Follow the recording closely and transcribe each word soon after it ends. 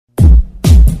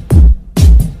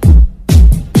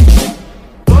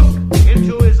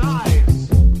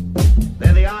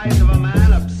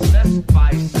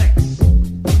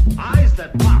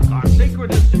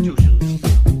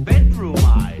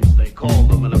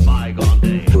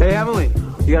Hey, Emily,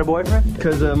 you got a boyfriend?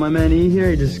 Because my man E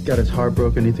here, he just got his heart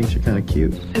broken. He thinks you're kind of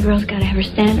cute. A girl's gotta have her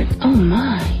standards. Oh,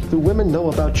 my. Do women know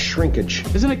about shrinkage?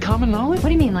 Isn't it common knowledge? What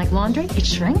do you mean, like laundry? It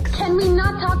shrinks? Can we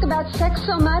not talk about sex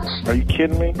so much? Are you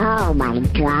kidding me? Oh my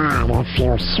God, I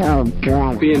feel so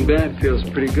good. Being bad feels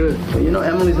pretty good. But you know,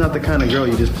 Emily's not the kind of girl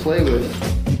you just play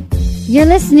with. You're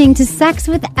listening to Sex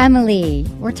with Emily.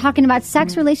 We're talking about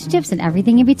sex, relationships, and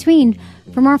everything in between.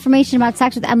 For more information about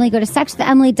Sex with Emily, go to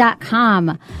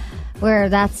sexwithemily.com, where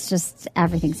that's just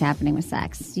everything's happening with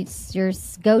sex. It's your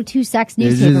go-to sex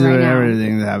newspaper right now.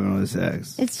 Everything's happening with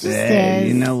sex. It's just is.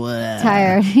 You know what?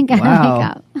 Tired. Gotta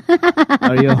Wow. wake up.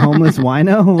 Are you a homeless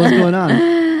wino? What's going on?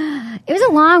 It was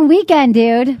a long weekend,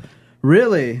 dude.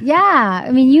 Really? Yeah.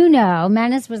 I mean, you know,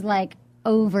 Menace was like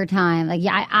overtime. Like,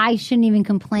 yeah, I shouldn't even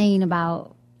complain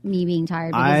about me being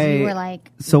tired because you were like.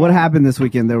 So what happened this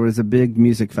weekend? There was a big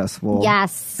music festival.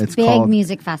 Yes, it's big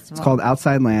music festival. It's called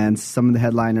Outside Lands. Some of the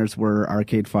headliners were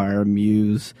Arcade Fire,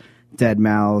 Muse, Dead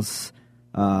Mouse.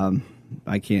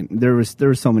 I can't. There was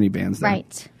so many bands there.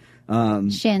 Right.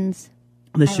 Shins.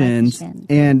 The Shins.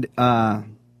 And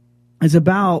it's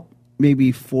about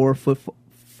maybe 4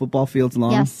 football fields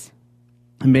long. Yes.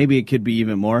 And maybe it could be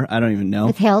even more. I don't even know.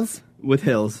 With hills. With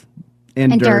hills.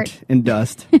 And dirt. And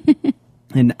dust.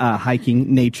 And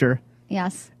hiking, nature.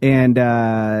 Yes. And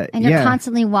you're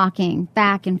constantly walking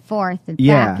back and forth and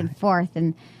back and forth.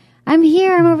 And I'm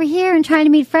here, I'm over here, and trying to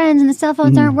meet friends, and the cell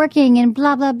phones aren't working, and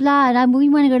blah, blah, blah. And we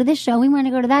want to go to this show, we want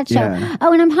to go to that show. Yeah.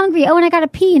 Oh, and I'm hungry. Oh, and I got to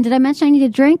pee. And did I mention I need a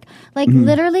drink? Like,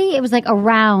 literally, it was like a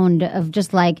round of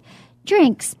just like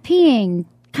drinks, peeing,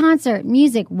 concert,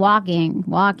 music, walking,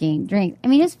 drink. I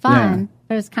mean, it's fun,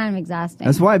 but it's kind of exhausting.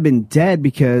 That's why I've been dead,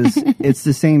 because it's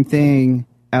the same thing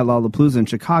at Lollapalooza in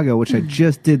Chicago, which I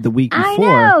just did the week before. I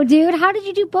know, dude. How did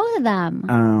you do both of them?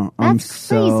 I don't know. That's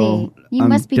crazy. You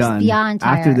must be done. just beyond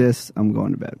tired. After this, I'm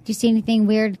going to bed. Do you see anything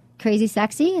weird, crazy,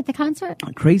 sexy at the concert?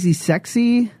 Crazy,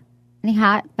 sexy? Any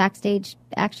hot backstage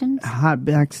actions? Hot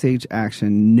backstage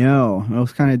action? No. I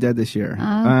was kind of dead this year.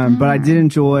 Oh, but I did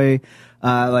enjoy...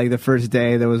 like the first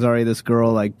day, there was already this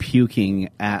girl like puking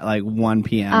at like 1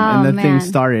 p.m. and the thing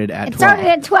started at 12. It started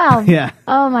at 12. Yeah.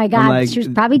 Oh my God. Like, she was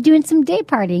probably doing some day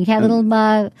partying. Had little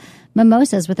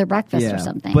mimosas with her breakfast or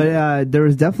something. But there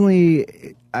was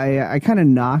definitely, I kind of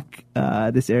knock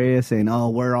this area saying, oh,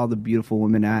 where are all the beautiful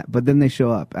women at? But then they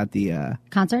show up at the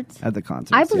concerts. At the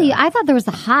concerts. I believe. Yeah. I thought there was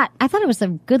I thought it was a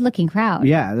good looking crowd.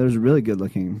 Yeah, there was really good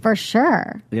looking. For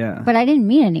sure. Yeah. But I didn't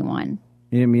meet anyone.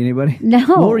 You didn't meet anybody? No.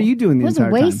 What were you doing the entire time?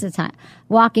 It was a waste of time.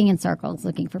 Walking in circles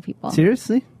looking for people.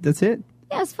 Seriously? That's it?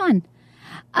 Yeah, it was fun.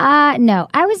 No.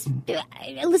 I was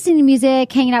listening to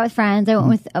music, hanging out with friends. I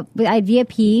went I had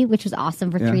VIP, which was awesome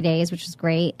for 3 days, which was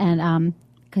great. And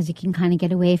because you can kind of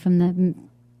get away from the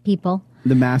people.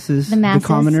 The masses? The masses. The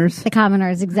commoners? The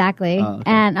commoners, exactly. Oh, okay.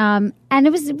 And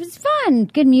it was fun.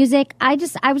 Good music. I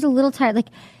was a little tired. Like,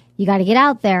 you got to get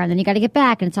out there, and then you got to get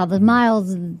back, and it's all the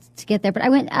miles to get there. But I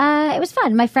went. It was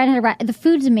fun. My friend had the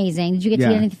food's amazing. Did you get to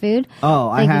eat any of the food? Oh,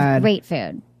 I had great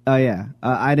food. Oh yeah,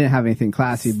 I didn't have anything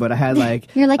classy, but I had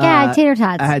like you're like I had tater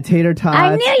tots. I had tater tots.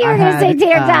 I knew you were going to say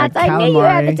tater tots. I knew you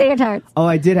had the tater tots. Oh,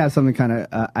 I did have something kind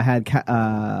of. I had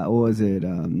what was it?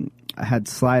 I had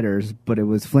sliders, but it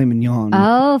was filet mignon.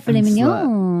 Oh, filet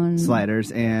mignon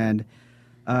sliders and.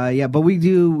 But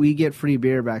we get free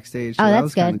beer backstage. So that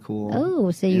was kind of cool.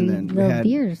 Oh, so you little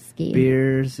beer ski.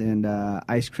 Beers and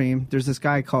ice cream. There's this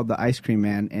guy called the Ice Cream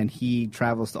Man, and he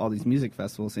travels to all these music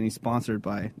festivals, and he's sponsored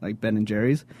by like Ben and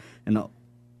Jerry's, and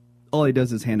all he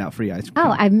does is hand out free ice cream.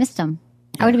 Oh, I missed him.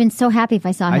 Yeah. I would have been so happy if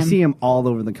I saw him. I see him all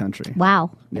over the country.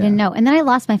 Wow, I didn't know. And then I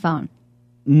lost my phone.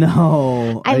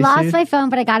 No. I lost my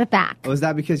phone, but I got it back. Was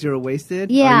that because you were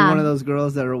wasted? Yeah. Are you one of those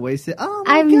girls that are wasted? Oh,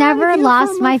 I've never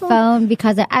lost my phone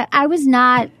because I was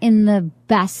not in the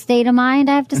best state of mind,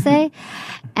 I have to say.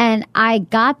 And I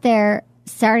got there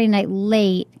Saturday night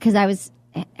late because I was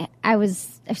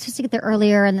supposed to get there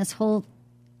earlier, and this whole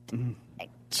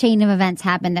chain of events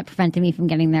happened that prevented me from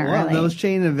getting there early. Those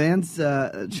chain of events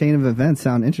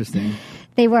sound interesting.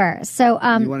 They were. So,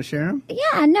 you want to share them?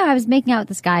 Yeah, no, I was making out with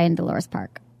this guy in Dolores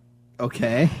Park.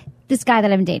 Okay. This guy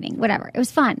that I'm dating, whatever. It was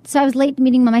fun. So I was late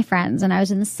meeting my friends, and I was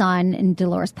in the sun in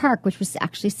Dolores Park, which was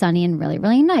actually sunny and really,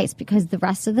 really nice because the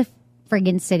rest of the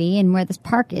friggin' city and where this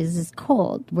park is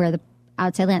cold, where the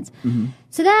outside lands. Mm-hmm.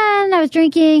 So then I was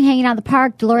drinking, hanging out in the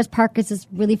park. Dolores Park is this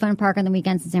really fun park on the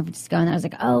weekends in San Francisco. And I was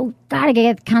like, oh, gotta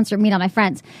get to the concert, meet all my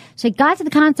friends. So I got to the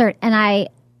concert, and I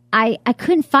I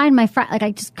couldn't find my friend. Like,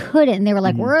 I just couldn't. And they were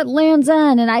like, we're at Land's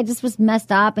End. And I just was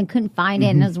messed up and couldn't find it.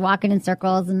 And I was walking in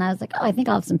circles. And I was like, oh, I think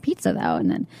I'll have some pizza, though. And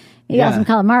then maybe I'll have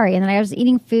some calamari. And then I was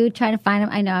eating food, trying to find them.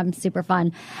 I know, I'm super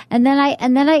fun. And then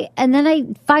I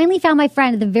finally found my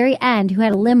friend at the very end who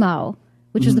had a limo,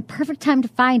 which was the perfect time to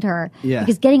find her. Yeah.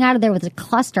 Because getting out of there was a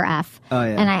cluster F. Oh,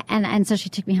 yeah. And so she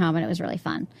took me home, and it was really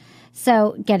fun.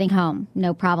 So getting home,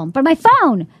 no problem. But my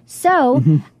phone. So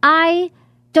I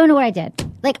don't know what I did.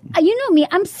 Like, you know me,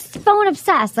 I'm phone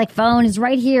obsessed. Like, phone is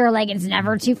right here. Like, it's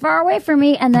never too far away from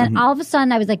me. And then all of a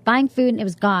sudden, I was like buying food, and it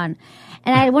was gone.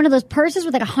 And I had one of those purses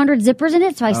with like 100 zippers in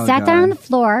it. So I sat down on the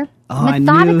floor,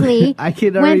 methodically I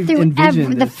could already went through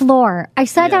envision the this. floor. I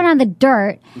sat down on the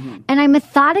dirt, and I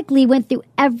methodically went through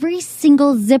every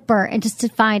single zipper and just to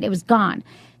find it was gone.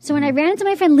 So when I ran into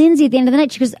my friend Lindsay at the end of the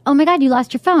night, she goes, "Oh my God, you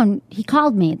lost your phone." He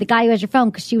called me, the guy who has your phone,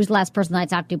 because she was the last person that I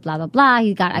talked to. Blah blah blah.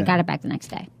 I got it back the next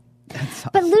day.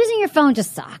 But losing your phone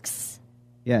just sucks.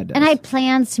 Yeah, it does. And I had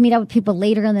plans to meet up with people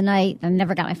later in the night, and I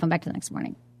never got my phone back to the next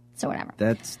morning. So whatever.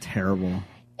 That's terrible.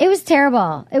 It was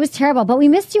terrible. It was terrible. But we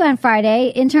missed you on Friday.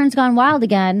 Intern's gone wild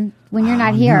again when you're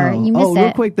not here. No. You miss it.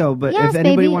 Real quick though, but Yes, if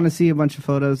anybody baby. want to see a bunch of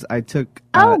photos, I took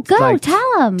Go like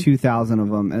tell them. 2,000 of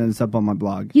them, and it's up on my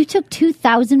blog. You took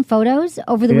 2,000 photos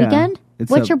over the weekend?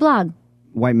 What's your blog?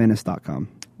 whitemenace.com.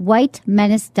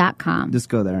 Whitemenace.com. Just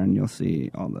go there and you'll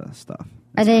see all the stuff.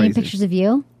 Are there any pictures of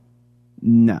you?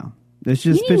 No. It's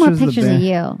just You need more pictures pictures of the of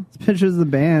band. you. It's pictures of the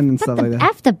band and stuff like that.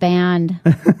 F the band.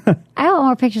 I want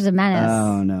more pictures of Menace.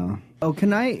 Oh no. Oh,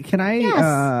 can I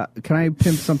Yes.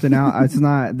 pimp something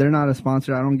out? They're not a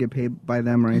sponsor. I don't get paid by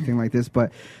them or anything like this,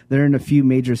 but they're in a few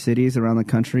major cities around the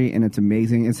country, and it's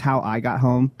amazing. It's how I got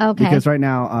home. Okay. Because right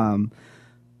now,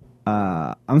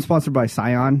 I'm sponsored by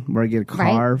Scion, where I get a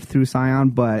car through Scion.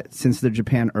 But since the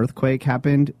Japan earthquake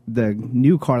happened, the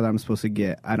new car that I'm supposed to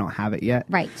get, I don't have it yet.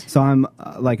 Right. So I'm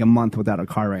like a month without a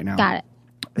car right now. Got it.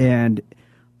 And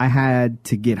I had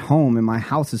to get home, and my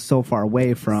house is so far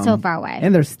away from. So far away.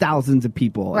 And there's thousands of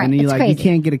people, Right, and you it's you crazy.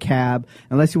 can't get a cab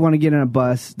unless you want to get in a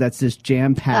bus that's just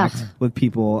jam packed with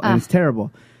people, and it's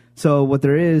terrible. So what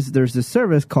there's this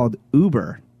service called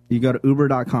Uber. You go to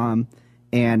Uber.com,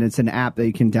 and it's an app that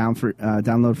you can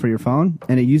download for your phone,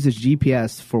 and it uses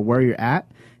GPS for where you're at,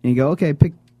 and you go, okay,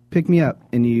 pick me up,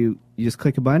 and you just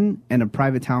click a button, and a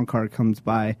private town car comes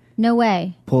by. No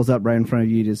way. Pulls up right in front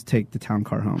of you. Just take the town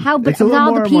car home. How? But It's a with little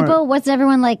all the more- people, what's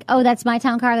everyone like? Oh, that's my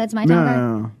town car. That's my town car.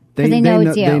 No. Because they know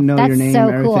it's you. They know That's your name so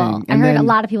and cool. everything. I And heard a then-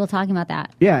 lot of people talking about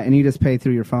that. Yeah, and you just pay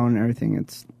through your phone and everything.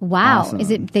 It's Wow. awesome.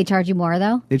 Is it? They charge you more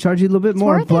though? They charge you a little bit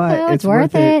more, Worth but it, though. it's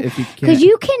worth it if you can. Because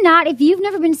you cannot, if you've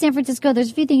never been to San Francisco,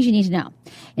 there's a few things you need to know.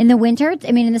 In the winter,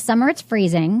 in the summer, it's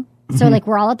freezing. So, like,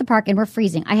 we're all at the park and we're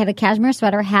freezing. I had a cashmere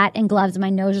sweater, hat, and gloves, and my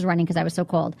nose was running because I was so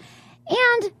cold.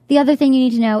 And the other thing you need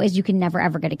to know is you can never,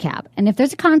 ever get a cab. And if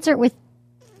there's a concert with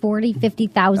 40,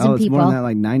 50,000 Oh, it's people, more than that,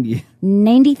 like 90.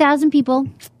 90,000 people,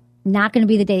 not going to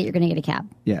be the day that you're going to get a cab.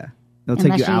 Yeah. It'll take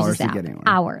you Unless hours use to this get app. anyone.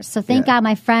 Hours. So thank Yeah. God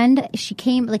my friend, she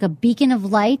came like a beacon of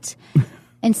light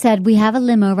and said, "We have a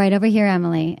limo right over here,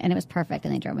 Emily." And it was perfect.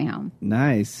 And they drove me home.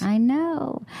 Nice. I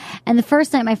know. And the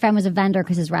first night my friend was a vendor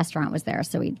because his restaurant was there.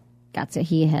 So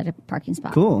he had a parking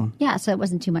spot. Cool. Yeah. So it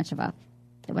wasn't too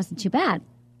bad.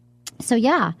 So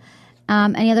yeah.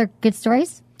 Any other good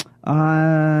stories?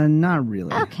 Not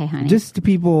really. Okay, honey. Just to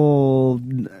people.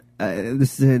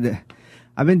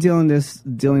 I've been dealing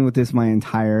with this my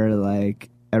entire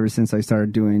ever since I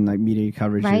started doing media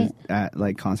coverage at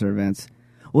concert events.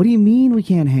 What do you mean we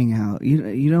can't hang out?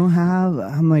 You don't have?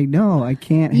 I'm like, no, I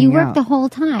can't hang out. You worked the whole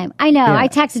time. I know. Yeah. I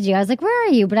texted you. I was like, "Where are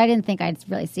you?" But I didn't think I'd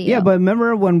really see you. Yeah, but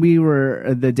remember when we were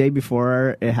the day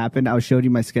before it happened? I showed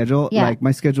you my schedule. Yeah.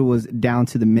 My schedule was down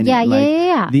to the minute.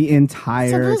 Yeah. The entire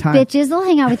So those time. bitches, they'll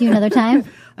hang out with you another time.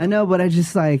 I know, but I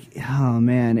just oh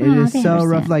man, it Oh, is they so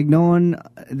rough. understand. No one,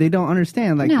 they don't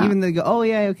understand. No. Even they go, oh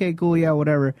yeah, okay, cool, yeah,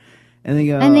 whatever. And they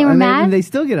go, And they were mad? and they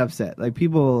still get upset.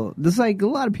 People, just a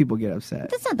lot of people get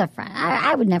upset. That's not the friend.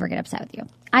 I would never get upset with you.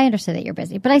 I understood that you're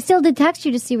busy, but I still did text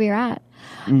you to see where you're at.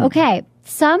 Okay.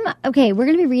 We're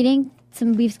going to be reading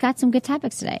we've got some good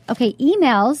topics today. Okay.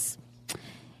 Emails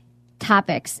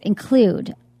topics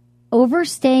include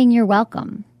overstaying your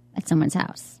welcome at someone's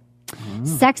house,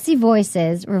 sexy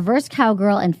voices, reverse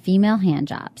cowgirl, and female hand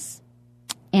jobs.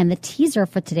 And the teaser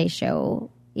for today's show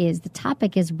the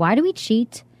topic is why do we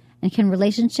cheat? And can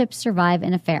relationships survive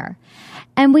an affair?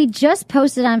 And we just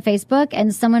posted on Facebook,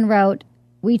 and someone wrote,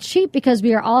 "We cheat because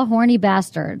we are all horny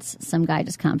bastards." Some guy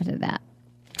just commented that.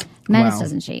 Menace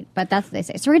doesn't cheat, but that's what they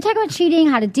say. So we're going to talk about cheating,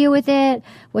 how to deal with it,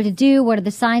 what to do, what are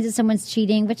the signs that someone's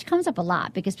cheating, which comes up a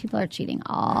lot because people are cheating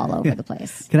all over the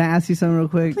place. Can I ask you something real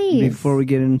quick? Please. Before we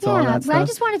get into all that stuff? I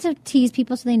just wanted to tease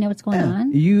people so they know what's going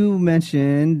on. You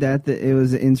mentioned that it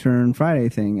was an Intern Friday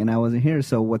thing, and I wasn't here,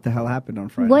 so what the hell happened on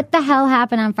Friday? What the hell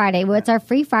happened on Friday? Well, it's our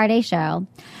free Friday show.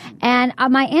 And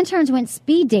my interns went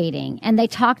speed dating, and they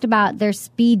talked about their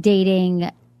speed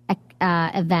dating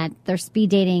event, their speed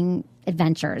dating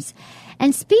adventures.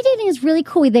 And speed dating is really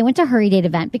cool. They went to a hurry date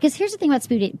event because here's the thing about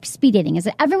speed dating is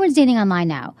that everyone's dating online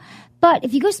now. But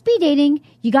if you go speed dating,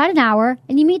 you got an hour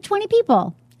and you meet 20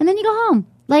 people and then you go home.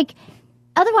 Like,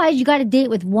 otherwise you got to date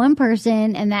with one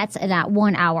person and that's at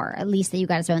 1 hour at least that you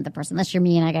got to spend with the person. Unless you're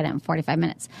me and I got it in 45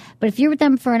 minutes. But if you're with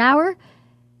them for an hour,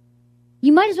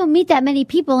 you might as well meet that many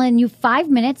people in you 5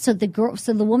 minutes. So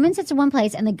the woman sits in one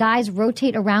place and the guys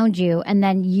rotate around you, and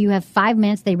then you have 5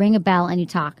 minutes. They ring a bell and you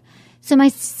talk. So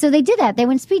they did that. They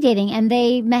went speed dating and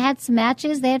they had some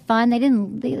matches. They had fun. They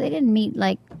didn't meet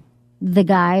like the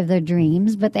guy of their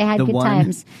dreams, but they had good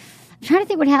times. I'm trying to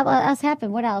think what else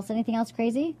happened. What else? Anything else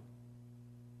crazy?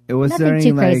 It was nothing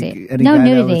too crazy. Any No guy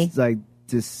nudity. that was, like,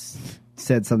 just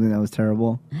said something that was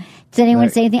terrible. Did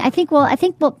anyone say anything? I think.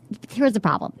 Here's the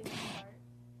problem.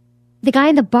 The guy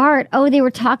in the BART, they were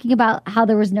talking about how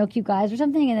there was no cute guys or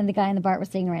something, and then the guy in the BART was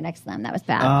sitting right next to them. That was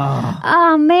bad.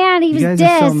 Oh man, he was guys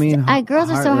dissed. are so mean,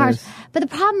 Girls are so harsh. heartless. But the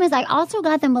problem is, I also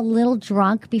got them a little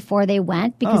drunk before they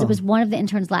went because it was one of the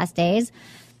intern's last days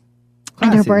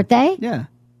and her Classy. birthday. Yeah.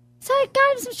 So I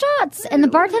got him some shots, and the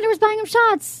bartender was buying him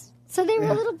shots. So they were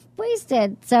a little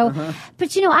wasted. So,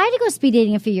 but I had to go speed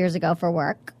dating a few years ago for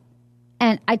work.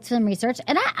 And I did some research,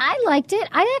 and I liked it.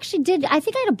 I actually did. I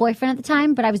think I had a boyfriend at the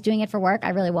time, but I was doing it for work. I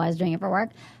really was doing it for work.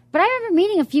 But I remember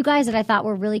meeting a few guys that I thought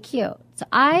were really cute. So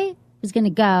I was going to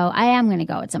go. I am going to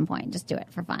go at some point. Just do it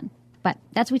for fun. But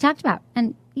that's what we talked about.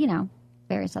 And,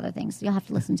 various other things. You'll have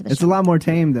to listen to the show. It's a lot more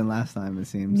tame than last time, it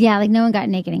seems. Yeah, like no one got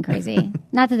naked and crazy.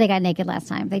 Not that they got naked last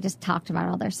time. They just talked about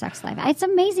all their sex life. It's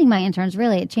amazing, my interns,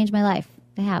 really. It changed my life.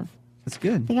 They have. That's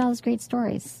good. They got all those great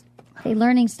stories. They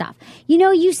learning stuff.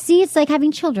 You see, it's like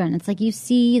having children. It's like you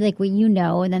see like what you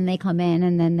know, and then they come in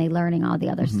and then they learning all the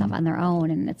other stuff on their own,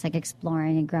 and it's like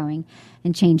exploring and growing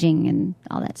and changing and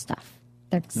all that stuff.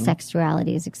 Their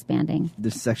sexuality is expanding. The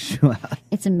sexuality.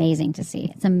 It's amazing to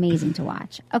see. It's amazing to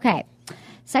watch. Okay,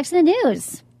 sex in the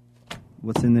news.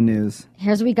 What's in the news?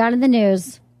 Here's what we got in the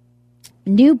news.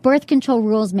 New birth control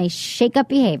rules may shake up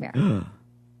behavior.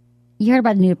 You heard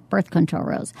about new birth control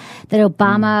rules. That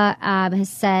Obama has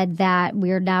said that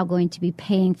we are now going to be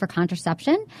paying for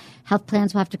contraception. Health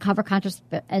plans will have to cover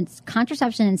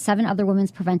contraception and 7 other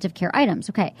women's preventive care items.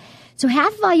 Okay. So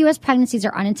half of all U.S. pregnancies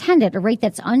are unintended, a rate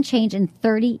that's unchanged in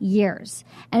 30 years.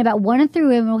 And about 1 in 3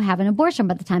 women will have an abortion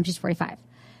by the time she's 45.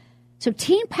 So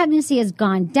teen pregnancy has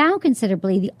gone down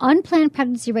considerably. The unplanned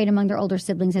pregnancy rate among their older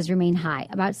siblings has remained high.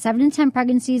 About 7 in 10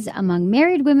 pregnancies among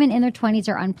married women in their 20s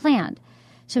are unplanned.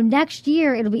 So next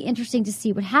year, it'll be interesting to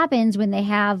see what happens when they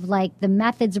have, like, the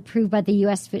methods approved by the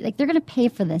U.S. Food. Like, they're going to pay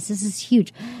for this. This is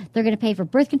huge. They're going to pay for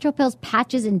birth control pills,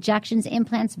 patches, injections,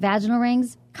 implants, vaginal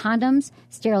rings, condoms,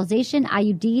 sterilization,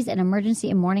 IUDs, and emergency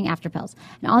and morning after pills.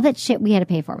 And all that shit we had to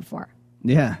pay for before.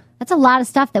 Yeah. That's a lot of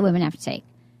stuff that women have to take.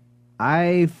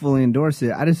 I fully endorse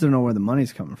it. I just don't know where the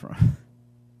money's coming from.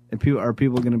 And are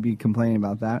people going to be complaining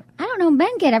about that? I don't know.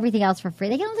 Men get everything else for free.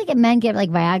 They can only get men get, like,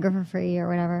 Viagra for free or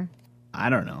whatever. I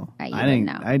don't know. Right, I didn't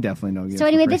know. I definitely don't get So it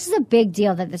anyway, for free. this is a big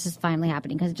deal that this is finally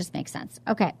happening because it just makes sense.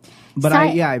 Okay. But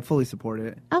I fully support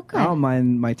it. Oh, good. I don't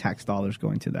mind my tax dollars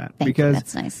going to that. Thank because you.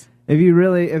 That's nice.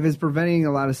 if it's preventing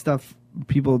a lot of stuff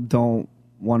people don't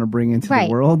want to bring into the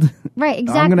world, right?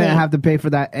 Exactly. I'm going to have to pay for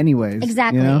that anyways.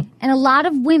 Exactly. You know? And a lot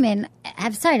of women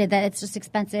have cited that it's just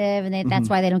expensive, and that's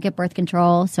why they don't get birth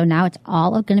control. So now it's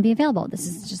all going to be available. This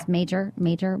is just major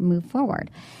move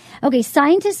forward. Okay,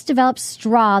 scientists developed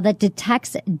straw that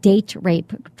detects date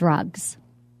rape drugs.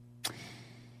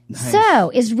 Nice. So,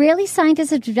 Israeli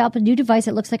scientists have developed a new device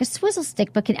that looks like a swizzle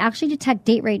stick but can actually detect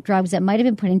date rape drugs that might have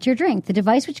been put into your drink. The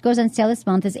device, which goes on sale this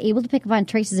month, is able to pick up on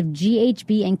traces of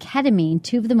GHB and ketamine,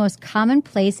 2 of the most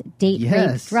commonplace date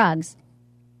rape drugs.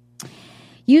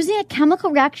 Using a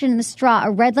chemical reaction in the straw,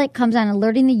 a red light comes on,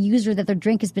 alerting the user that their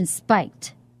drink has been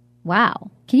spiked. Wow.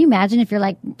 Can you imagine if you're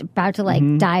like about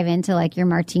to dive into like your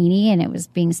martini and it was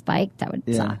being spiked? That would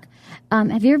suck.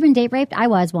 Have you ever been date raped? I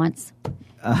was once.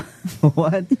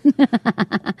 What?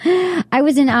 I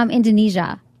was in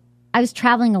Indonesia. I was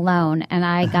traveling alone and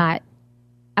I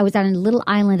was on a little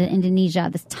island in Indonesia,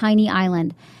 this tiny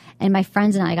island, and my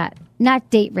friends and I got not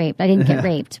date raped. I didn't get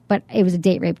raped, but it was a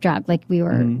date rape drug. Like we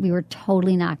were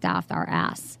totally knocked off our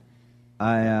ass.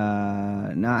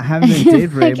 I haven't been date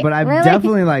raped, but I've Really?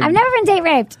 definitely like I've never been date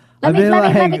raped. Let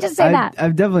me just say that.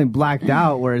 I've definitely blacked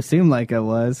out where it seemed like I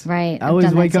was. Right. I I've always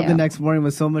done that wake up too. the next morning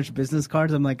with so much business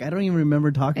cards. I'm like, I don't even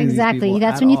remember talking to these Exactly. people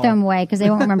That's at when you all. throw them away because they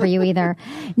won't remember you either.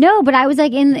 No, but I was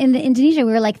like in Indonesia.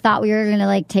 We were like thought we were gonna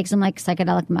like take some like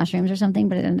psychedelic mushrooms or something,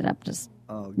 but it ended up just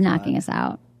knocking us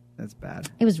out. That's bad.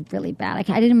 It was really bad.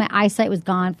 I didn't. My eyesight was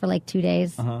gone for like 2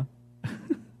 days. I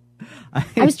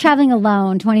was traveling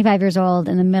alone, 25 years old,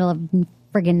 in the middle of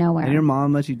friggin' nowhere. And your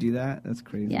mom let you do that? That's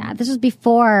crazy. Yeah, this was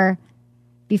before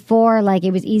like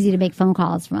it was easy to make phone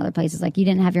calls from other places. Like you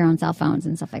didn't have your own cell phones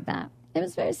and stuff like that. It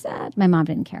was very sad. My mom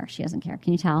didn't care. She doesn't care.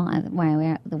 Can you tell why I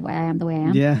am the way I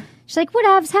am? Yeah. She's like,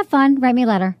 whatevs, have fun. Write me a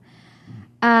letter.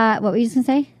 What were you just gonna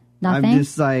say? Nothing. I'm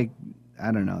just like,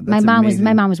 I don't know. That's my mom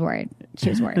amazing. was worried. She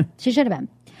was worried. She should have been.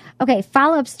 Okay,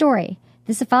 follow-up story.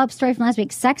 This is a follow-up story from last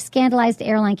week. Sex scandalized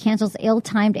airline cancels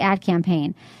ill-timed ad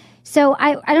campaign. So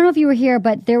I don't know if you were here,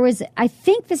 but there was, I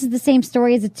think this is the same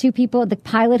story as the two people, the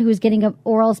pilot who was getting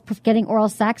oral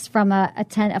sex from a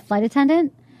flight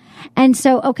attendant. And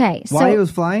so, okay. Why he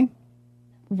was flying?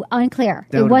 Unclear.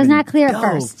 That It would've was been not clear dope.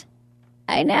 at first.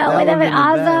 I know. That Would that would've been been the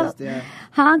awesome? best, yeah.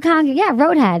 Hong Kong,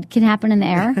 roadhead can happen in the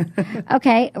air.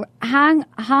 Okay.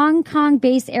 Hong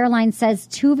Kong-based airline says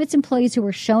 2 of its employees who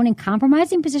were shown in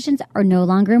compromising positions are no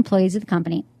longer employees of the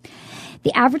company.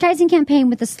 The advertising campaign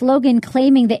with the slogan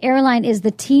claiming the airline is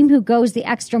the team who goes the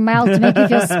extra mile to make you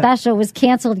feel special was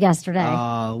canceled yesterday.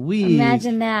 Oh,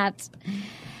 Imagine that.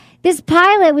 This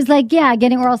pilot was like,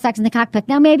 getting oral sex in the cockpit.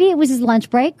 Now, maybe it was his lunch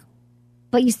break,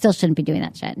 but you still shouldn't be doing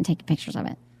that shit and taking pictures of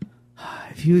it.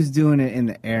 If he was doing it in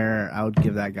the air, I would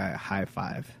give that guy a high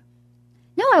five.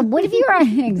 No, what if you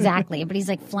were... Exactly, but he's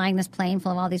like flying this plane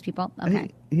full of all these people.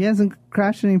 Okay. He hasn't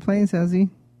crashed any planes, has he?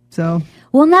 So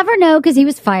We'll never know because he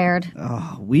was fired.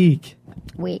 weak.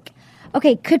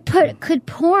 Okay, could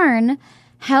porn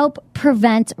help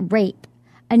prevent rape?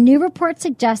 A new report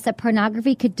suggests that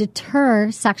pornography could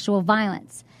deter sexual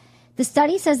violence. The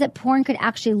study says that porn could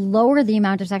actually lower the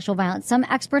amount of sexual violence. Some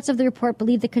experts of the report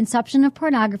believe the consumption of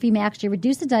pornography may actually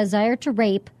reduce the desire to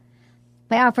rape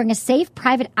by offering a safe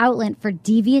private outlet for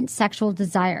deviant sexual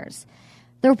desires.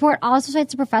 The report also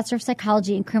cites a professor of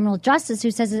psychology and criminal justice who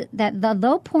says that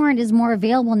though porn is more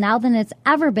available now than it's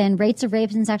ever been, rates of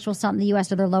rapes and sexual assault in the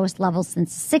U.S. are their lowest levels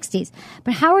since the 60s.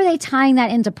 But how are they tying that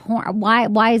into porn?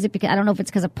 Why is it? Because I don't know if it's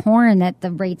because of porn that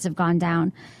the rates have gone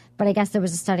down, but I guess there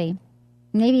was a study.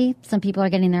 Maybe some people are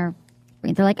getting they're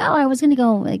like, oh, I was going to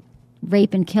go like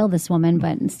rape and kill this woman,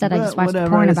 but instead I just watched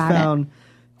porn about found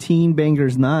Teen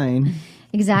Bangers 9.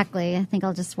 Exactly. I think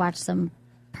I'll just watch some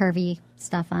pervy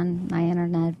stuff on my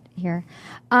internet here.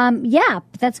 But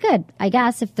that's good, I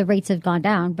guess, if the rates have gone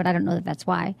down, but I don't know that that's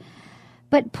why.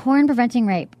 But porn preventing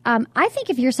rape. I think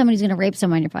if you're somebody who's going to rape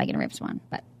someone, you're probably going to rape someone,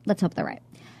 but let's hope they're right.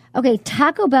 Okay,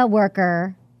 Taco Bell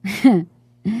worker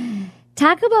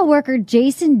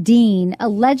Jason Dean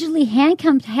allegedly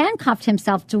handcuffed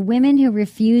himself to women who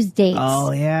refused dates.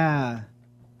 Oh, yeah.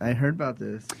 I heard about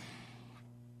this.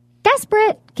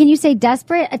 Desperate. Can you say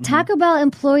desperate? A Taco Bell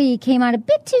employee came out a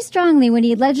bit too strongly when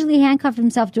he allegedly handcuffed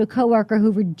himself to a coworker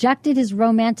who rejected his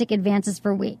romantic advances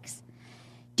for weeks.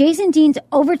 Jason Dean's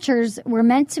overtures were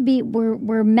met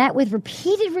with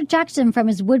repeated rejection from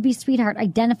his would-be sweetheart,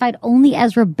 identified only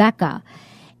as Rebecca.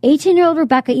 18-year-old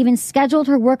Rebecca even scheduled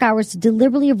her work hours to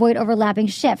deliberately avoid overlapping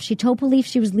shifts. She told police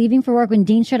she was leaving for work when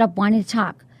Dean showed up wanting to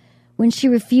talk. When she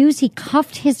refused, he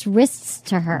cuffed his wrists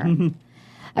to her.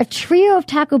 A trio of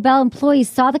Taco Bell employees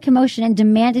saw the commotion and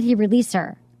demanded he release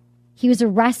her. He was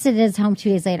arrested at his home 2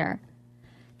 days later.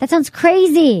 That sounds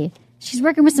crazy. She's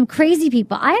working with some crazy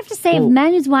people. I have to say, if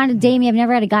men who's wanted to date me, I've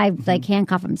never had a guy like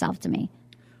handcuff himself to me.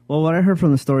 Well, what I heard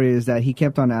from the story is that he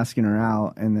kept on asking her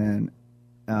out, and then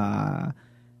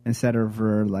instead of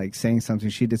her like saying something,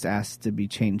 she just asked to be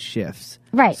changed shifts.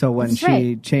 Right. So when That's she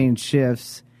right. changed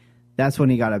shifts, that's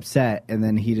when he got upset, and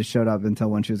then he just showed up until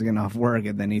when she was getting off work,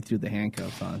 and then he threw the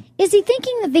handcuffs on. Is he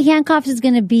thinking that the handcuffs is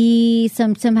going to be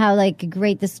somehow like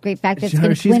this great fact that's going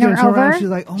to She's win gonna her turn over? around, she's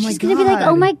like, oh my She's going to be like, God.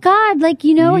 oh my God, like,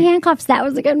 handcuffs, that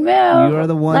was a good move. You are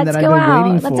the one that I've been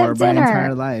waiting for Let's my have dinner.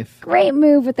 entire life. Great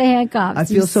move with the handcuffs. I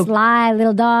feel you so sly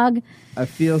little dog. I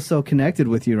feel so connected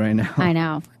with you right now. I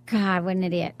know. God, what an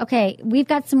idiot. Okay, we've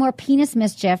got some more penis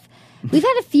mischief. We've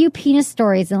had a few penis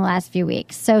stories in the last few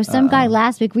weeks. So some guy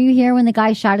last week, were you here when the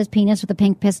guy shot his penis with a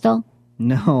pink pistol?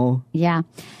 No. Yeah.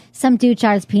 Some dude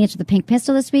shot his penis with a pink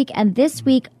pistol this week. And this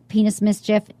week, penis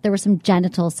mischief, there were some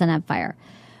genitals set on fire.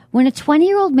 When a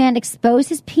 20-year-old man exposed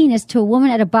his penis to a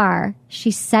woman at a bar, she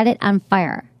set it on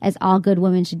fire, as all good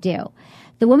women should do.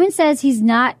 The woman says he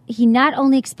not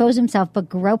only exposed himself, but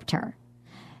groped her.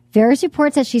 Various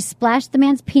reports that she splashed the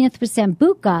man's penis with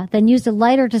Sambuca, then used a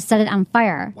lighter to set it on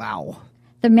fire. Wow.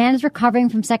 The man is recovering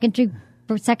from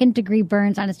second-degree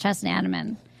burns on his chest and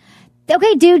abdomen.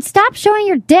 Okay, dude, stop showing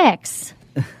your dicks.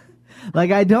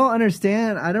 Like, I don't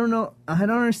understand. I don't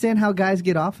understand how guys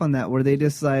get off on that, where they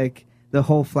just, like, the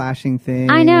whole flashing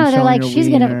thing. I know. They're showing like, her she's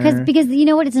going wiener. to... Because you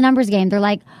know what? It's a numbers game. They're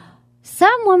like,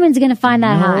 some woman's going to find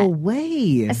that hot. No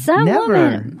way. Some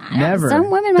women... Never.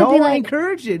 Some women might don't be like...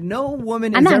 encourage it. No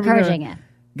woman I'm is not ever encouraging it.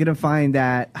 Gonna find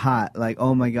that hot. Like,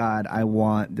 oh my God, I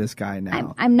want this guy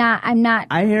now. I'm not.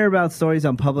 I hear about stories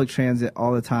on public transit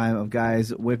all the time of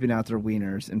guys whipping out their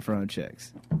wieners in front of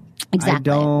chicks.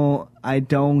 Exactly. I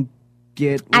don't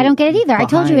get it either. I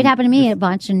told you it happened to me the, a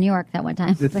bunch in New York that one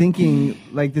time. The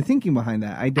thinking behind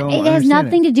that. I don't. It has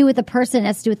nothing to do with the person. It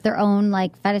has to do with their own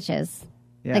like fetishes,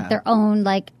 Yeah. like their own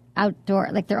like outdoor,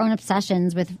 like their own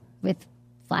obsessions with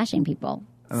flashing people.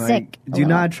 Sick. Do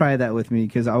not try that with me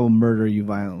because I will murder you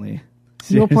violently.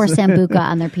 You will pour Sambuca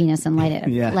on their penis and light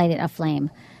it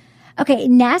aflame. Okay,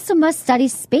 NASA must study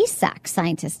space sex,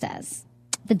 scientist says.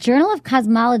 The Journal of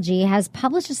Cosmology has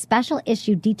published a special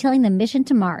issue detailing the mission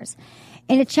to Mars.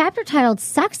 In a chapter titled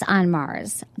Sex on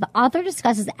Mars, the author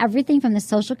discusses everything from the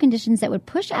social conditions that would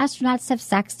push astronauts to have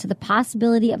sex to the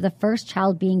possibility of the first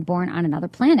child being born on another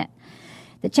planet.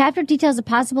 The chapter details the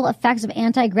possible effects of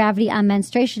anti-gravity on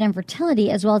menstruation and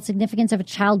fertility, as well as significance of a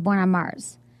child born on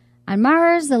Mars. On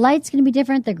Mars, the light's going to be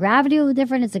different, the gravity will be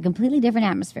different, it's a completely different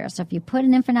atmosphere. So if you put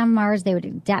an infant on Mars, they would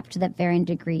adapt to that varying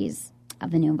degrees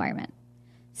of the new environment.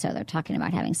 So they're talking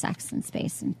about having sex in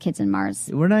space and kids in Mars.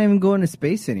 We're not even going to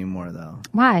space anymore, though.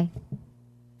 Why?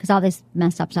 Because all this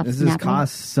messed up stuff is happening. This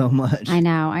costs so much. I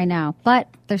know. But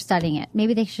they're studying it.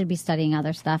 Maybe they should be studying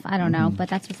other stuff. I don't know, but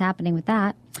that's what's happening with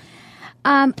that.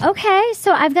 Okay,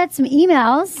 so I've got some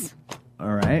emails.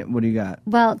 All right, what do you got?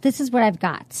 Well, this is what I've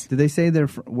got. Did they say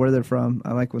where they're from?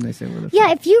 I like when they say where they're from.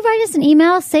 Yeah, if you write us an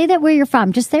email, say that where you're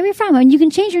from. Just say where you're from. I mean, you can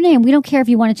change your name. We don't care if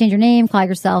you want to change your name, call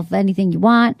yourself anything you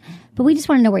want, but we just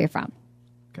want to know where you're from.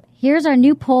 Okay. Here's our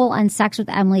new poll on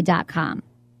sexwithemily.com.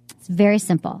 It's very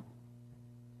simple.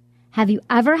 Have you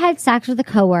ever had sex with a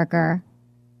coworker?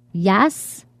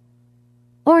 Yes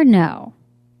or no?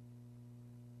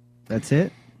 That's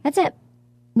it? That's it.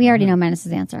 We already know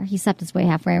Menace's answer. He slept his way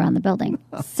halfway around the building.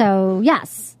 So,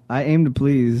 yes. I aim to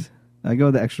please. I go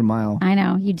the extra mile. I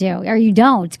know, you do. Or you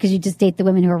don't, because you just date the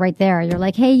women who are right there. You're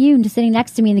like, hey, you, just sitting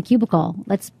next to me in the cubicle.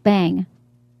 Let's bang.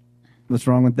 What's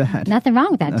wrong with that? Nothing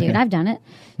wrong with that, dude. Okay. I've done it.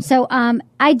 So,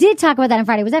 I did talk about that on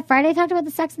Friday. Was that Friday I talked about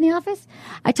the sex in the office?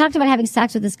 I talked about having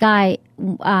sex with this guy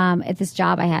at this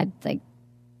job I had, like,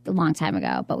 a long time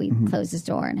ago, but we closed his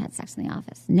door and had sex in the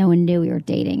office. No one knew we were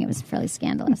dating. It was fairly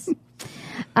scandalous.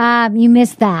 You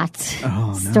missed that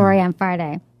story on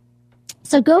Friday.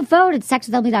 So go vote at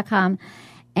sexwithemily.com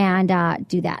and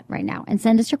do that right now and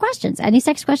send us your questions. Any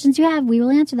sex questions you have, we will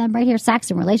answer them right here.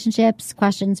 Sex and relationships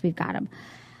questions, we've got them.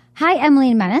 Hi, Emily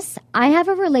and Menace. I have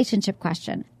a relationship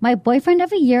question. My boyfriend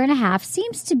of a year and a half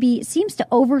seems to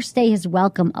overstay his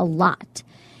welcome a lot.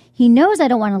 He knows I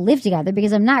don't want to live together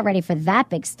because I'm not ready for that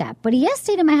big step, but he has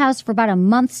stayed in my house for about a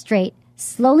month straight,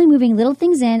 slowly moving little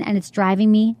things in, and it's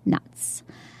driving me nuts.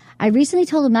 I recently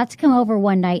told him not to come over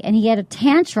one night, and he had a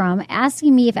tantrum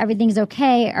asking me if everything's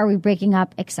okay, are we breaking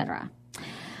up, etc.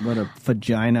 What a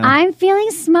vagina. I'm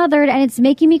feeling smothered, and it's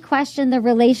making me question the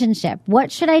relationship.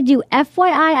 What should I do?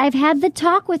 FYI, I've had the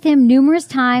talk with him numerous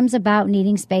times about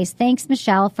needing space. Thanks,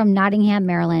 Michelle from Nottingham,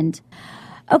 Maryland.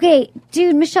 Okay,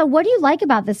 dude, Michelle, what do you like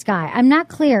about this guy? I'm not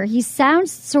clear. He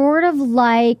sounds sort of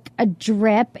like a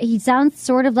drip. He sounds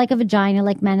sort of like a vagina,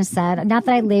 like Menace said. Not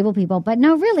that I label people, but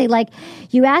no, really. Like,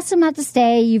 you asked him not to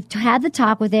stay. You've had the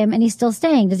talk with him, and he's still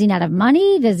staying. Does he not have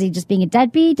money? Does he just being a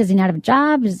deadbeat? Does he not have a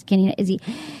job? If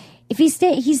he's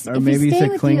staying with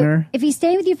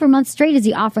you for a month straight, is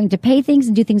he offering to pay things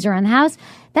and do things around the house?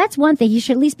 That's one thing. You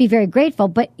should at least be very grateful.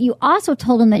 But you also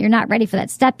told him that you're not ready for that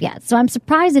step yet. So I'm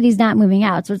surprised that he's not moving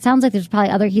out. So it sounds like there's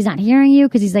probably he's not hearing you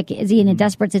because he's like, is he in a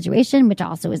desperate situation, which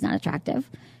also is not attractive.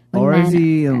 Or is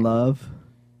he in love?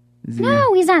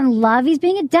 No, he's not in love. He's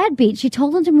being a deadbeat. She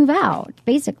told him to move out,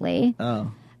 basically. Oh.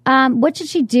 What should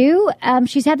she do?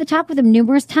 She's had the talk with him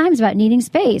numerous times about needing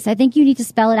space. I think you need to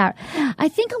spell it out. I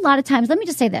think a lot of times, let me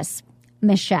just say this,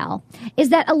 Michelle, is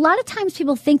that a lot of times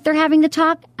people think they're having the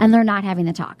talk and they're not having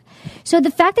the talk. So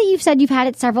the fact that you've said you've had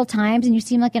it several times and you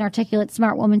seem like an articulate,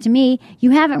 smart woman to me,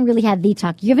 you haven't really had the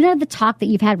talk. You haven't had the talk that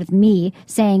you've had with me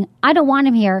saying, I don't want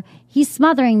him here. He's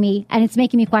smothering me and it's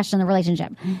making me question the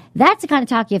relationship. That's the kind of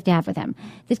talk you have to have with him.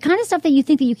 The kind of stuff that you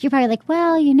think that you're probably like,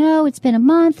 well, it's been a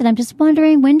month and I'm just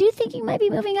wondering, when do you think you might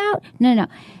be moving out? No.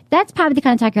 That's probably the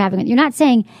kind of talk you're having. You're not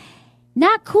saying,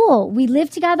 not cool. We live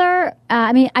together.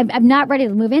 I'm not ready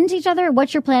to move into each other.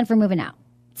 What's your plan for moving out?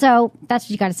 So that's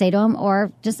what you got to say to him,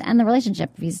 or just end the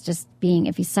relationship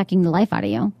if he's sucking the life out of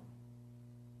you.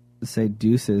 Say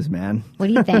deuces, man. What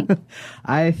do you think?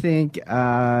 I think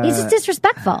it's just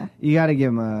disrespectful. You got to give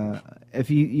him if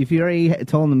you already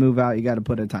told him to move out, you got to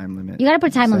put a time limit. You got to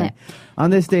put a time limit. On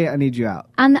this day, I need you out.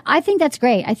 I think that's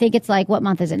great. I think it's like, what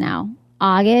month is it now?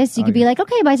 August. You could be like,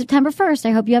 okay, by September 1st,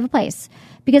 I hope you have a place.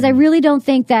 Because I really don't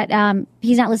think that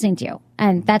he's not listening to you.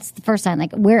 And that's the first sign.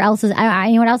 Like, where else is... you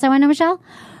know what else I want to know, Michelle?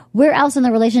 Where else in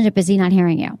the relationship is he not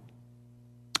hearing you?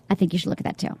 I think you should look at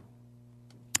that, too.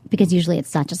 Because usually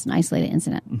it's not just an isolated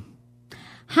incident.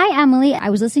 Hi, Emily. I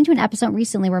was listening to an episode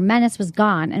recently where Menace was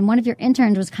gone, and one of your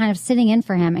interns was kind of sitting in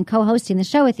for him and co-hosting the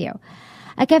show with you.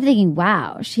 I kept thinking,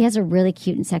 wow, she has a really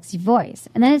cute and sexy voice.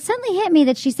 And then it suddenly hit me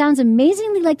that she sounds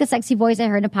amazingly like the sexy voice I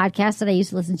heard in a podcast that I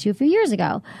used to listen to a few years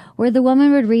ago, where the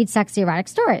woman would read sexy erotic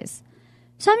stories.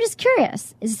 So I'm just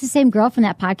curious. Is this the same girl from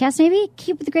that podcast, maybe?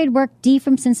 Keep up the great work, D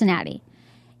from Cincinnati.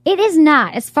 It is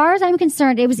not. As far as I'm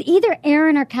concerned, it was either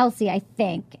Aaron or Kelsey, I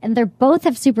think. And they both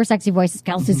have super sexy voices.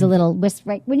 Kelsey's a little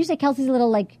right? When you say Kelsey's a little,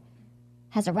 like,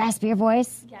 has a raspier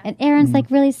voice, and Aaron's,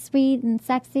 like, really sweet and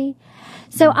sexy.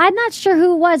 So I'm not sure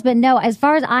who it was, but no, as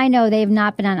far as I know, they've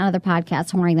not been on other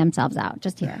podcasts whoring themselves out.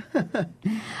 Just here.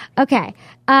 Okay.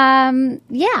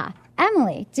 Yeah.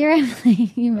 Emily. Dear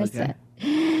Emily, you missed it.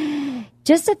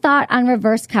 Just a thought on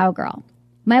reverse cowgirl.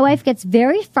 My wife gets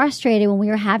very frustrated when we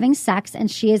are having sex and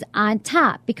she is on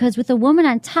top, because with a woman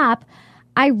on top,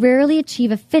 I rarely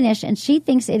achieve a finish and she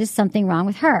thinks it is something wrong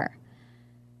with her.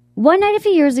 One night a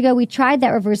few years ago, we tried that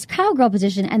reverse cowgirl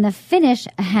position and the finish,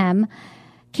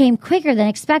 came quicker than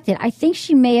expected. I think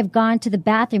she may have gone to the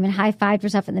bathroom and high-fived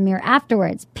herself in the mirror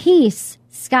afterwards. Peace,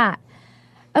 Scott.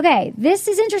 Okay, this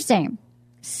is interesting.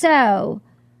 So,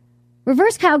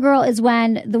 reverse cowgirl is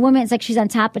when the woman, it's like she's on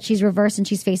top, but she's reversed and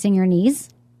she's facing your knees.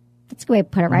 That's a good way to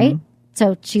put it, right?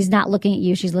 So she's not looking at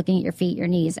you, she's looking at your feet, your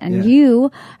knees. And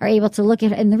you are able to look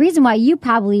at her. And the reason why you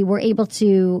probably were able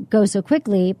to go so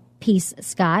quickly, peace,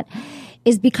 Scott,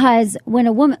 is because when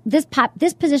a woman, this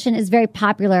position is very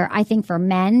popular, I think, for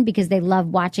men, because they love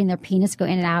watching their penis go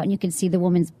in and out, and you can see the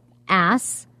woman's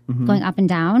ass going up and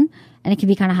down, and it can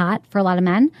be kind of hot for a lot of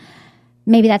men.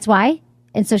 Maybe that's why.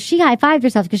 And so she high-fived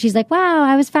herself because she's like, wow,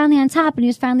 I was finally on top and he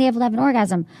was finally able to have an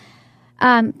orgasm.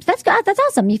 That's good. That's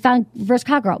awesome. You found reverse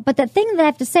cowgirl. But the thing that I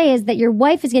have to say is that your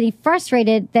wife is getting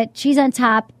frustrated that she's on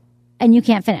top and you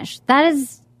can't finish. That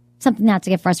is something not to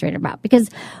get frustrated about, because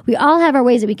we all have our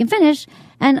ways that we can finish,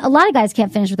 and a lot of guys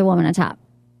can't finish with a woman on top.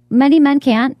 Many men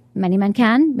can't. Many men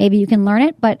can. Maybe you can learn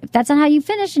it, but if that's not how you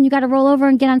finish and you got to roll over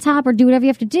and get on top or do whatever you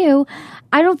have to do,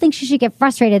 I don't think she should get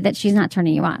frustrated that she's not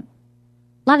turning you on.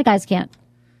 A lot of guys can't.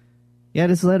 Yeah,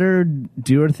 just let her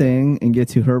do her thing and get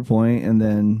to her point, and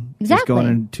then just go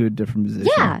into a different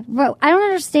position. Yeah, bro, I don't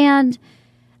understand.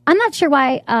 I'm not sure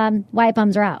why it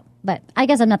bums her out, but I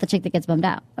guess I'm not the chick that gets bummed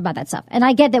out about that stuff. And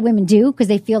I get that women do, because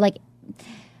they feel like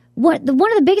one of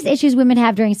the biggest issues women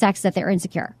have during sex is that they're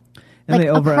insecure. And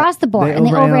like across the board, and they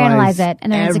overanalyze it,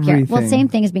 and they're insecure. Well, same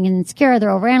thing as being insecure.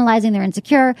 They're overanalyzing. They're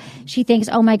insecure. She thinks,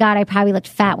 "Oh my God, I probably looked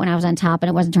fat when I was on top, and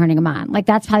it wasn't turning them on." Like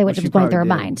that's probably what was going through her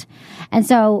mind. And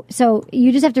so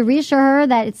you just have to reassure her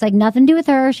that it's like nothing to do with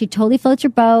her. She totally floats your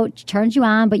boat. She turns you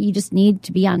on, but you just need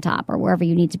to be on top or wherever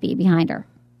you need to be behind her.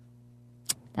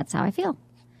 That's how I feel.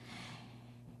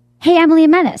 Hey, Emily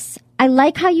and Menace, I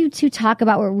like how you two talk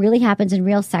about what really happens in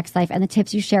real sex life and the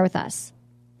tips you share with us.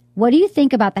 What do you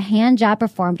think about the hand job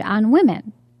performed on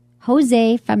women?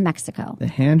 Jose from Mexico. The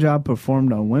hand job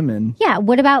performed on women? Yeah.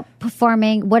 What about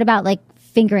performing? What about like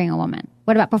fingering a woman?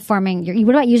 What about performing?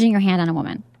 What about using your hand on a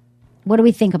woman? What do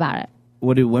we think about it?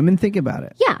 What do women think about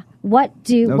it? Yeah. What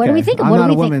do we think? I'm what not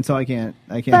do we a woman, think? so I can't.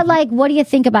 But like, what do you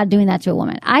think about doing that to a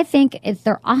woman? I think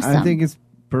they're awesome. I think it's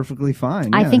perfectly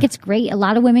fine. I think it's great. A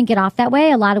lot of women get off that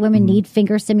way. A lot of women need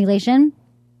finger stimulation.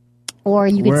 Or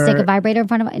you could stick a vibrator in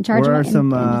charge of it. Where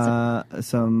are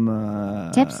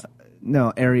some tips?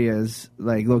 No, areas,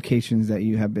 like locations that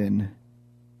you have been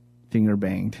finger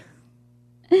banged.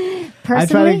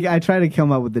 Personally? I try to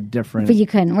come up with a different... But you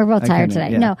couldn't. We're both tired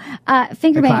today. Yeah. No,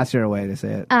 finger bang. A classier way to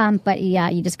say it. But yeah,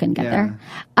 you just couldn't get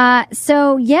there.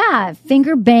 So yeah,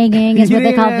 finger banging is what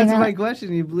they call finger. That's my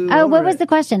question. You blew Oh, over what was the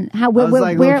question?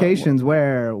 locations,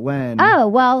 where, when? Oh,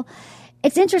 well...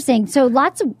 It's interesting. So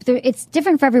it's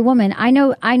different for every woman. I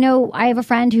know I have a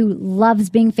friend who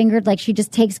loves being fingered. Like she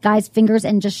just takes guys' fingers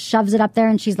and just shoves it up there.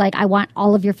 And she's like, I want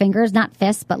all of your fingers, not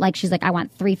fists, but like, she's like, I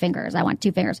want 3 fingers. I want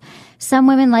 2 fingers. Some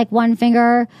women like 1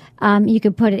 finger. You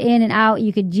could put it in and out.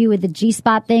 You could do with the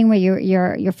G-spot thing where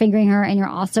you're fingering her and you're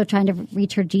also trying to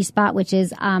reach her G-spot, which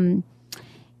is,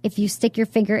 if you stick your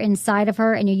finger inside of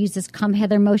her and you use this come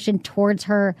hither motion towards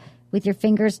her with your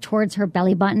fingers towards her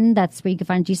belly button, that's where you can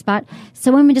find G-spot.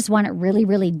 Some women just want it really,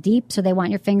 really deep, so they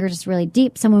want your fingers just really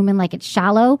deep. Some women like it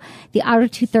shallow. The outer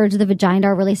 2/3 of the vagina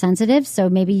are really sensitive, so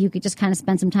maybe you could just kind of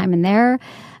spend some time in there.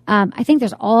 I think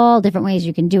there's all different ways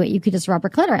you can do it. You could just rub her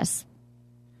clitoris,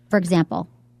 for example.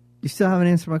 You still haven't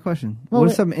answered my question. Well,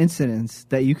 what are some incidents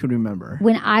that you could remember?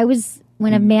 When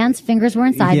a man's fingers were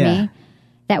inside me,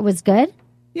 that was good?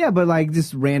 Yeah, but like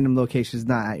just random locations,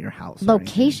 not at your house.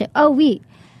 Location. Oh,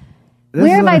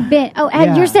 where have I been? Oh,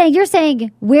 and you're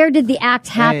saying where did the act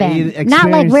happen? Not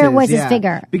like where was his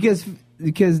finger. Because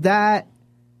that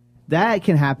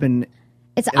can happen.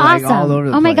 It's like, awesome. all over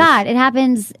the oh my place. God, it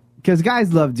happens. Because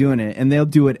guys love doing it, and they'll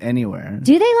do it anywhere.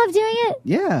 Do they love doing it?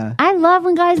 Yeah. I love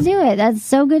when guys do it. That's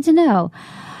so good to know.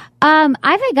 I've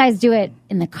had guys do it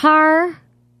in the car,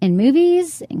 in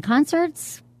movies, in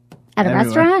concerts, at a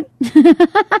restaurant.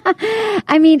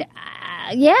 I mean,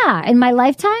 yeah, in my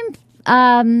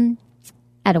lifetime.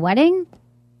 At a wedding.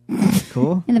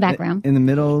 Cool. In the back room. In the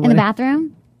middle. In the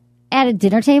bathroom. At a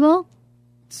dinner table.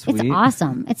 Sweet. It's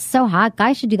awesome. It's so hot.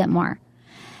 Guys should do that more.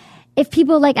 If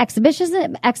people like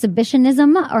exhibitionism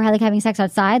or like having sex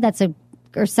outside,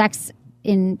 or sex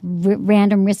in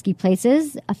random risky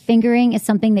places, a fingering is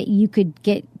something that you could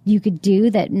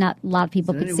do that not a lot of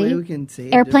people could see. Way we can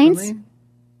say Airplanes?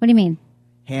 What do you mean?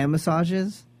 Hand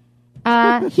massages? He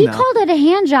called it a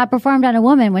hand job performed on a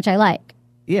woman, which I like.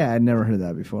 Yeah, I'd never heard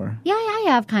that before. Yeah, I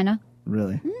have, kind of.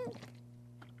 Really?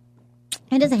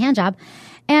 It is a hand job.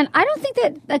 And I don't think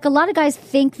that, like, a lot of guys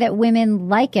think that women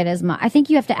like it as much. I think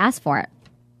you have to ask for it.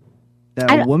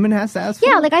 That a woman has to ask for it?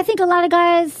 Yeah, like, I think a lot of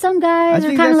guys, some guys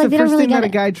are kind of like, they don't really get it. I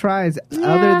think that's the first thing that a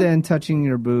guy tries, other than touching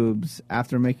your boobs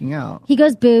after making out. He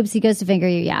goes boobs, he goes to finger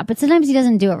you, yeah. But sometimes he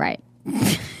doesn't do it right.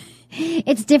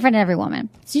 It's different in every woman.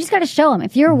 So you just got to show him.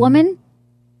 If you're a woman,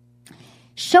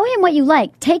 show him what you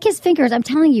like. Take his fingers. I'm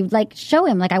telling you, like, show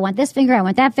him. Like, I want this finger. I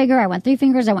want that finger. I want 3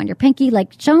 fingers. I want your pinky.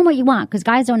 Like, show him what you want, because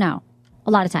guys don't know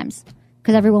a lot of times,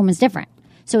 because every woman's different.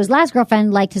 So his last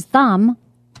girlfriend liked his thumb,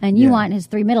 and you want his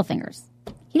 3 middle fingers.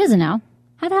 He doesn't know.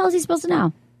 How the hell is he supposed to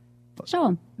know? Show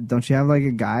him. Don't you have like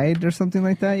a guide or something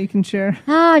like that you can share?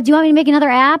 Oh, do you want me to make another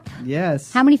app?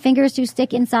 Yes. How many fingers do you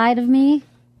stick inside of me?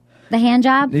 The hand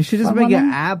job? They should just make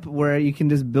an app where you can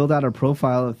just build out a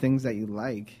profile of things that you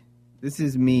like. This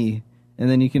is me. And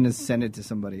then you can just send it to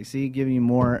somebody. See, giving you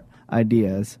more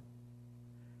ideas.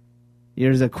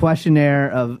 There's a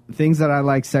questionnaire of things that I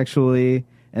like sexually,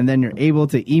 and then you're able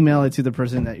to email it to the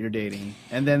person that you're dating.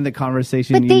 And then the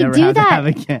conversation you never have to have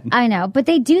again. I know, but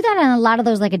they do that on a lot of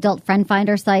those like adult friend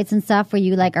finder sites and stuff where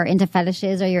you like are into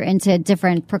fetishes or you're into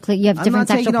different you have different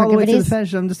sexual proclivities. I'm not taking all the way to the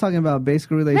fetish. I'm just talking about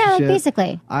basic relationship. Yeah, like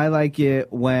basically. I like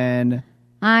it when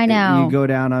I know you go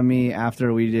down on me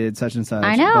after we did such and such.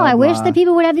 I know. Blah, I wish blah. that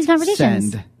people would have these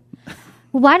conversations. Send.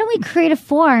 Well, why don't we create a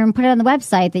form and put it on the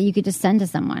website that you could just send to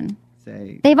someone?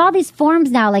 They have all these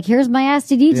forms now, like, here's my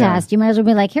STD test. You might as well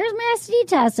be like, here's my STD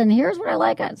test, and here's what I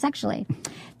like sexually.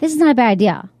 This is not a bad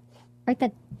idea. Write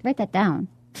that down.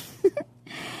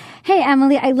 Hey,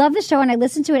 Emily, I love the show, and I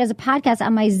listen to it as a podcast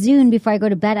on my Zune before I go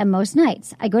to bed on most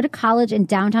nights. I go to college in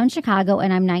downtown Chicago,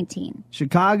 and I'm 19.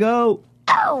 Chicago.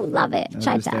 Oh, love it.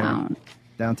 Chi-town.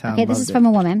 Downtown. Okay, this is from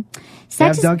a woman. They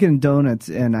have Dunkin' Donuts,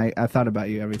 and I thought about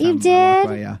you every time. You did? I walk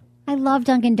by, yeah. I love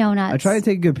Dunkin' Donuts. I tried to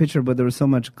take a good picture, but there was so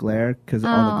much glare because of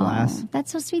all the glass.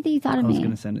 That's so sweet that you thought of me. I was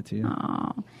going to send it to you.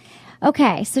 Oh.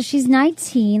 Okay, so she's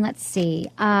 19. Let's see.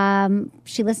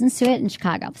 She listens to it in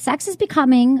Chicago. Sex is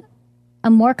becoming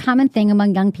a more common thing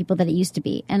among young people than it used to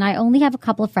be, and I only have a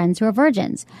couple of friends who are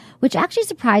virgins, which actually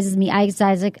surprises me as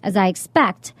I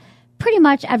expect. Pretty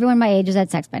much everyone my age has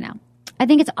had sex by now. I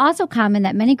think it's also common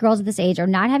that many girls at this age are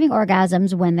not having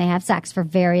orgasms when they have sex for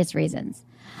various reasons.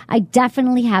 I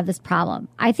definitely have this problem.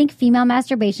 I think female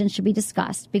masturbation should be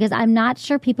discussed because I'm not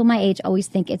sure people my age always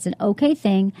think it's an okay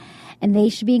thing and they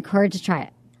should be encouraged to try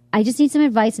it. I just need some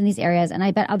advice in these areas, and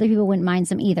I bet other people wouldn't mind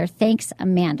some either. Thanks,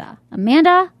 Amanda.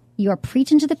 Amanda, you are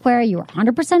preaching to the choir. You are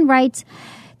 100% right.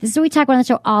 This is what we talk about on the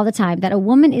show all the time, that a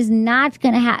woman is not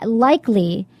going to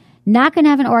likely not going to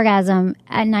have an orgasm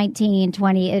at 19,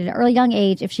 20, at an early young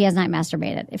age if she has not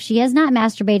masturbated. If she has not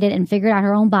masturbated and figured out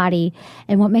her own body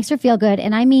and what makes her feel good,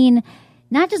 and I mean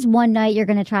not just one night you're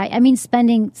going to try, I mean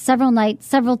spending several nights,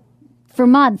 several for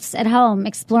months at home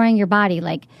exploring your body.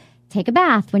 Like, take a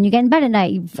bath when you get in bed at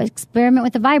night. You experiment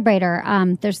with a vibrator.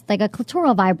 There's like a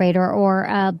clitoral vibrator or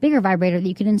a bigger vibrator that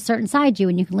you can insert inside you,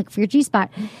 and you can look for your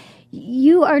G-spot.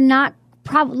 You are not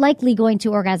likely going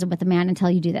to orgasm with a man until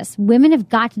you do this. Women have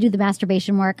got to do the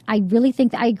masturbation work. I really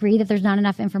think that I agree that there's not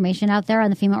enough information out there on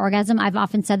the female orgasm. I've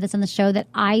often said this on the show that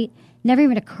I never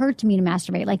even occurred to me to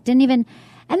masturbate. Like, didn't even,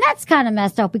 and that's kind of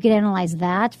messed up. We could analyze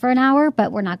that for an hour,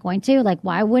 but we're not going to. Like,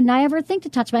 why wouldn't I ever think to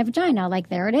touch my vagina? Like,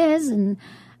 there it is. And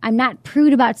I'm not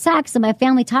prude about sex, and my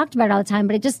family talked about it all the time,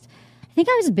 but I think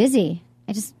I was busy.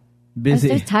 Busy.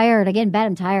 I was tired. I get in bed,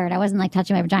 I'm tired. I wasn't like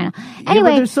touching my vagina. Yeah,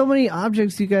 Anyway, but there's so many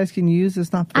objects you guys can use.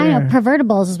 It's not fair. I know.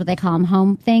 Pervertibles is what they call them.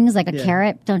 Home things like a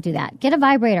carrot. Don't do that. Get a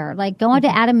vibrator. Like, go on to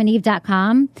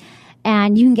adamandeve.com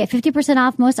and you can get 50%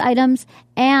 off most items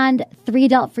and 3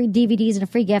 adult-free DVDs and a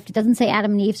free gift. It doesn't say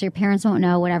Adam and Eve, so your parents won't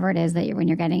know whatever it is when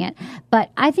you're getting it.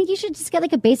 But I think you should just get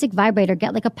like a basic vibrator.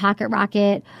 Get like a pocket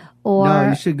rocket. Or, no,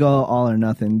 you should go all or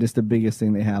nothing. Just the biggest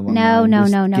thing they have on No.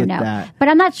 that. But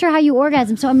I'm not sure how you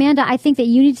orgasm. So, Amanda, I think that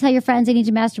you need to tell your friends they need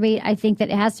to masturbate. I think that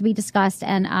it has to be discussed.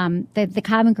 And the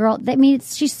common girl,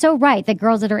 she's so right that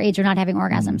girls at her age are not having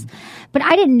orgasms. But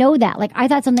I didn't know that. Like, I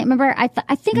thought something, remember, I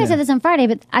think I said this on Friday,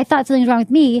 but I thought something was wrong with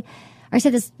me. Or I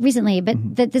said this recently,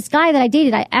 but this guy that I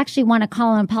dated, I actually want to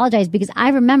call and apologize because I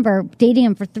remember dating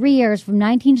him for 3 years from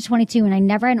 19 to 22 and I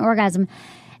never had an orgasm.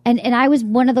 And I was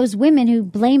one of those women who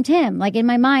blamed him. Like, in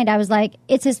my mind, I was like,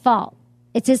 it's his fault.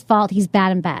 It's his fault. He's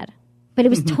bad in bed. But it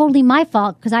was totally my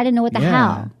fault because I didn't know what the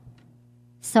hell.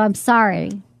 So I'm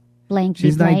sorry, blank.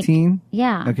 She's 19?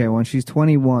 Yeah. Okay, when she's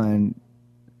 21,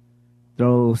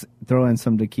 throw in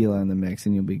some tequila in the mix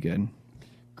and you'll be good.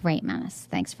 Great, Menace.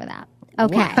 Thanks for that.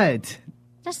 Okay. What?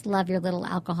 Just love your little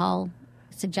alcohol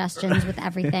suggestions with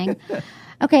everything.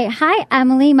 Okay. Hi,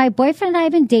 Emily. My boyfriend and I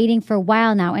have been dating for a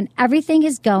while now, and everything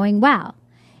is going well,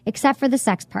 except for the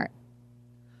sex part.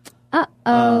 Uh-oh.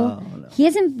 Oh, no. He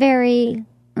isn't very,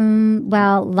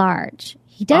 large.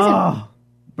 He doesn't... Oh,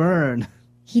 burn.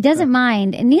 He doesn't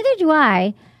mind, and neither do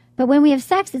I. But when we have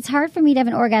sex, it's hard for me to have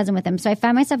an orgasm with him, so I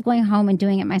find myself going home and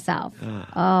doing it myself.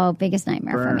 Biggest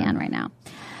nightmare for a man right now.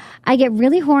 I get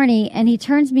really horny, and he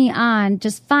turns me on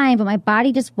just fine, but my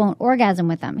body just won't orgasm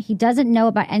with him. He doesn't know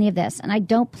about any of this, and I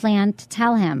don't plan to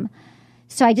tell him.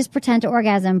 So I just pretend to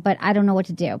orgasm, but I don't know what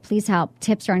to do. Please help.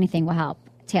 Tips or anything will help.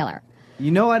 Taylor.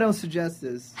 You know I don't suggest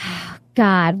this.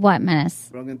 God, what, Menace?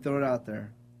 But I'm going to throw it out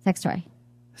there. Sex toy.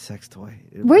 Sex toy.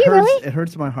 Were you really? It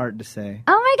hurts my heart to say.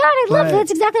 Oh, my God. I love it.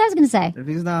 That's exactly what I was going to say. If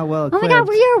he's not well Oh, equipped. my God.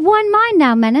 You're one mind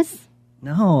now, Menace.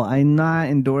 No, I'm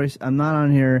not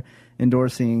on here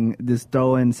endorsing this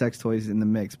throw-in sex toys in the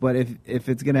mix. But if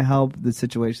it's going to help the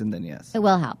situation, then yes. It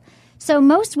will help. So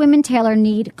most women, Taylor,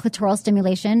 need clitoral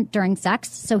stimulation during sex.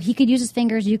 So he could use his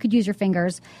fingers. You could use your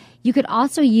fingers. You could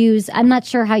also use, I'm not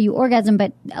sure how you orgasm,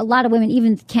 but a lot of women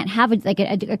even can't have a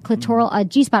clitoral, a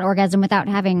G-spot orgasm without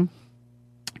having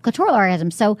clitoral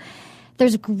orgasm. So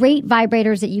there's great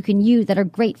vibrators that you can use that are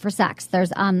great for sex.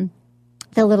 There's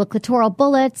the little clitoral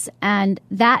bullets, and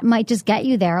that might just get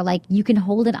you there. Like, you can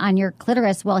hold it on your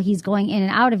clitoris while he's going in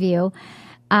and out of you,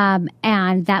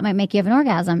 and that might make you have an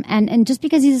orgasm. And just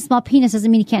because he's a small penis doesn't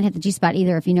mean he can't hit the G-spot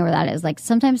either, if you know where that is. Like,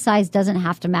 sometimes size doesn't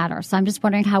have to matter. So I'm just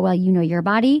wondering how well you know your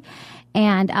body.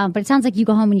 And but it sounds like you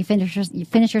go home and you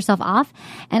finish yourself off.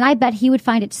 And I bet he would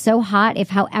find it so hot if,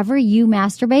 however you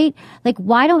masturbate, like,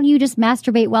 why don't you just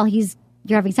masturbate while you're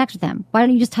having sex with him? Why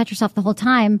don't you just touch yourself the whole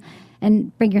time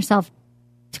and bring yourself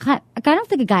to cut? I don't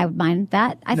think a guy would mind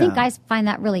that. I think guys find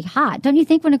that really hot. Don't you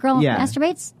think, when a girl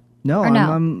masturbates? No,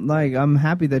 I'm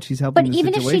happy that she's helping. But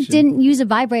even if she didn't use a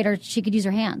vibrator, she could use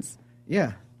her hands.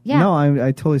 Yeah. Yeah. No,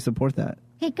 I totally support that.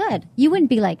 Okay, good. You wouldn't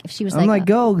be like, if she was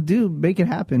go, dude, make it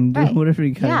happen. Do whatever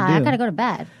you gotta do. Yeah, I gotta go to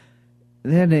bed.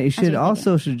 Then it should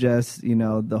also suggest,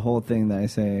 the whole thing that I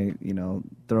say,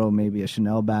 throw maybe a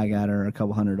Chanel bag at her, a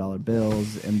couple $100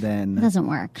 bills, and then It doesn't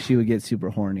work. She would get super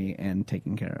horny and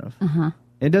taken care of. Uh-huh.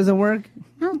 It doesn't work?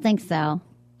 I don't think so.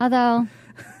 Although,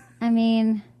 I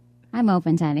mean, I'm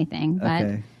open to anything. But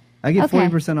okay. I get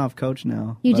 40% off Coach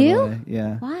now. You do?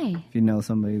 Yeah. Why? If you know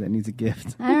somebody that needs a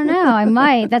gift. I don't know. I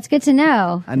might. That's good to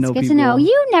know. I know It's good people. to know.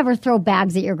 You never throw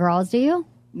bags at your girls, do you?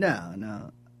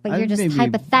 No. But you're just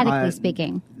hypothetically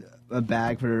speaking. A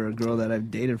bag for a girl that I've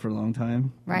dated for a long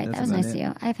time. Right. That was nice of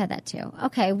you. I've had that too.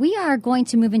 Okay. We are going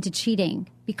to move into cheating,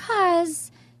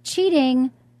 because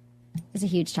cheating is a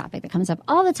huge topic that comes up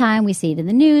all the time. We see it in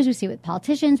the news. We see it with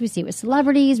politicians. We see it with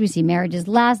celebrities. We see marriages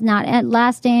not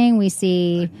lasting. We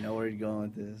see. I know where you're going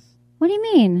with this. What do you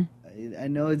mean? I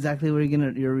know exactly where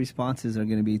your responses are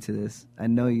going to be to this. I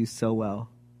know you so well.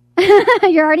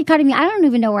 You're already cutting me. I don't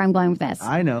even know where I'm going with this.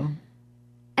 I know.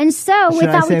 And so Should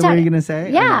I say what you're going to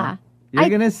say? Yeah. You're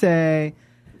going to say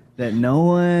that no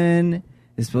one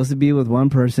is supposed to be with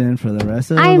one person for the rest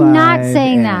of their life. I'm not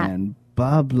saying that. And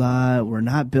blah, blah. We're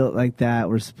not built like that.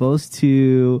 We're supposed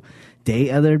to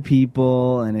date other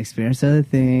people and experience other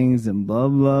things and blah,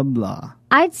 blah, blah.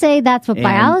 I'd say that's what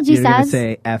biology you're gonna says.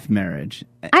 say F marriage.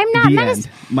 I'm not. The Menace,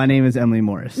 end. My name is Emily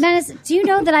Morris. Menace, do you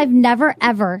know that I've never,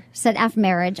 ever said F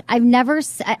marriage? I've never...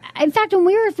 in fact, when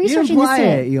we were researching this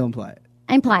today... You imply it.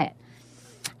 I imply it.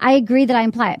 I agree that I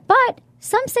imply it. But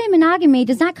some say monogamy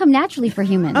does not come naturally for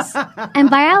humans. And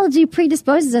biology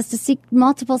predisposes us to seek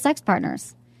multiple sex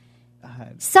partners.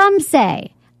 Some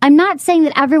say... I'm not saying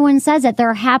that everyone says that there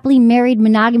are happily married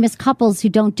monogamous couples who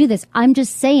don't do this. I'm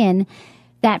just saying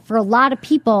that for a lot of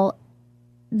people,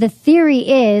 the theory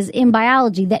is in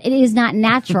biology that it is not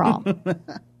natural.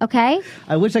 Okay?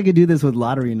 I wish I could do this with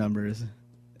lottery numbers.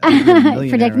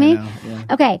 Predict me? Right yeah.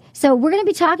 Okay, so we're going to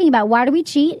be talking about why do we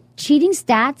cheat, cheating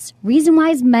stats, reason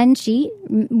why men cheat,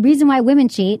 reason why women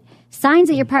cheat, signs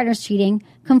that your partner's cheating,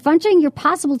 confronting your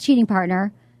possible cheating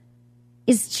partner.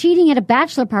 Is cheating at a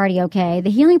bachelor party okay? The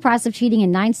healing process of cheating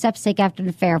and 9 steps to take after an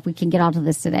affair. If we can get all to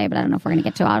this today, but I don't know if we're going to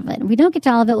get to all of it. If we don't get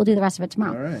to all of it, we'll do the rest of it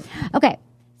tomorrow. All right. Okay,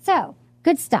 so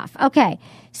good stuff. Okay,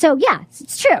 so yeah,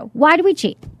 it's true. Why do we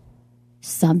cheat?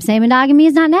 Some say monogamy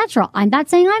is not natural. I'm not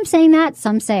saying I'm saying that.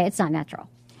 Some say it's not natural.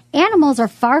 Animals are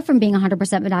far from being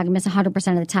 100% monogamous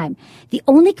 100% of the time. The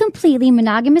only completely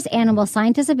monogamous animal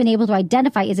scientists have been able to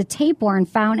identify is a tapeworm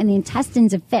found in the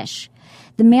intestines of fish.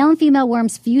 The male and female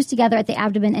worms fuse together at the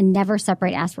abdomen and never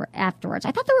separate afterwards.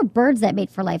 I thought there were birds that mate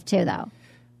for life too, though.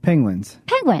 Penguins.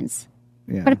 Penguins.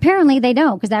 Yeah. But apparently they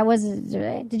don't, because that was...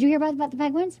 Did you hear about the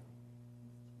penguins?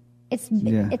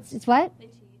 It's what?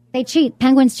 They cheat.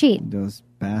 Penguins cheat. Those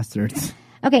bastards.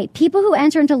 Okay, people who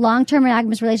enter into long-term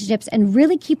monogamous relationships and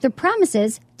really keep their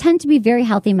promises tend to be very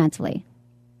healthy mentally.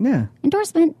 Yeah.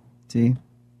 Endorsement. See?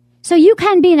 So you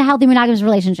can be in a healthy monogamous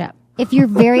relationship if you're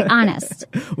very honest.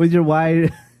 With your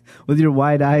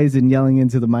wide eyes and yelling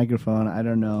into the microphone, I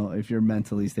don't know if you're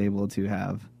mentally stable to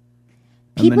have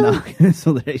a monogamous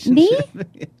relationship. Me?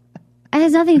 It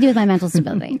has nothing to do with my mental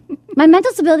stability. My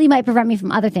mental stability might prevent me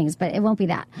from other things, but it won't be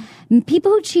that.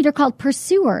 People who cheat are called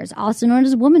pursuers, also known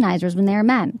as womanizers when they are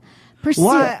men.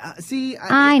 Why? See,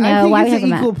 I know. I think why it's we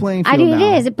an have equal playing I field do.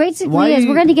 now. It is. It basically is.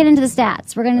 We're going to get into the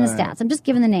stats. We're going into the All right. stats. I'm just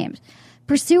giving the names.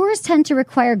 Pursuers tend to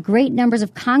require great numbers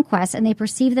of conquests, and they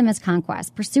perceive them as conquests.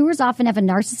 Pursuers often have a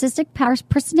narcissistic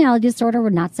personality disorder.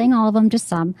 We're not saying all of them, just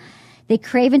some. They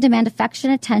crave and demand affection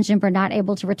and attention, but are not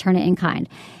able to return it in kind.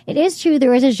 It is true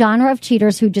there is a genre of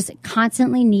cheaters who just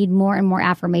constantly need more and more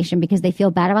affirmation because they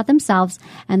feel bad about themselves,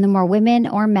 and the more women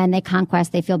or men they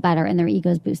conquest, they feel better and their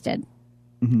ego's boosted.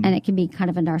 Mm-hmm. And it can be kind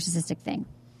of a narcissistic thing.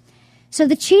 So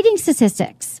the cheating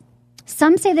statistics.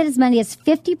 Some say that as many as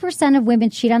 50% of women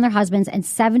cheat on their husbands and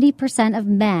 70% of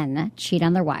men cheat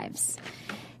on their wives.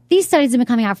 These studies have been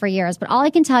coming out for years, but all I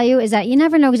can tell you is that you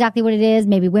never know exactly what it is.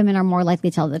 Maybe women are more likely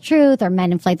to tell the truth or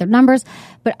men inflate their numbers.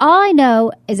 But all I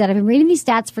know is that I've been reading these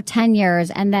stats for 10 years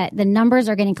and that the numbers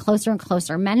are getting closer and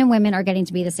closer. Men and women are getting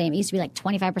to be the same. It used to be like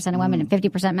 25% of women and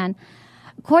 50% men.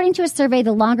 According to a survey,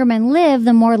 the longer men live,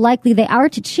 the more likely they are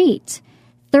to cheat.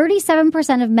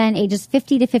 37% of men ages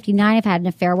 50 to 59 have had an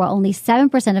affair, while only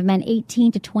 7% of men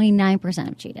 18 to 29%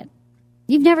 have cheated.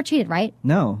 You've never cheated, right?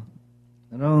 No.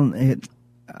 I don't.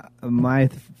 My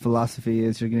philosophy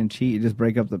is you're going to cheat, you just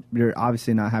break up. You're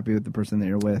obviously not happy with the person that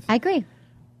you're with. I agree.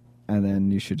 And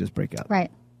then you should just break up. Right.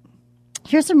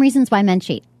 Here's some reasons why men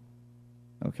cheat.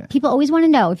 Okay. People always want to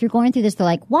know, if you're going through this, they're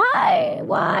like,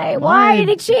 why did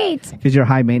he cheat? Because you're a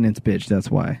high maintenance bitch,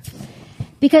 that's why.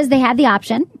 Because they had the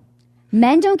option.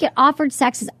 Men don't get offered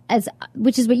sex as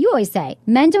which is what you always say.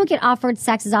 Men don't get offered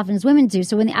sex as often as women do.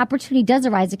 So when the opportunity does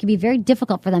arise, it can be very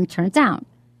difficult for them to turn it down.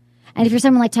 And if you're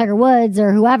someone like Tiger Woods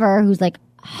or whoever who's like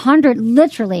 100,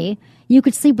 literally, you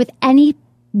could sleep with any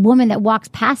woman that walks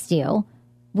past you.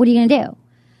 What are you going to do?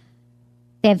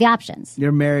 They have the options.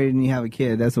 You're married and you have a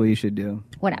kid. That's what you should do.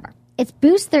 Whatever. It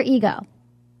boosts their ego.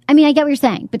 I mean, I get what you're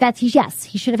saying, but yes,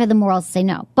 he should have had the morals to say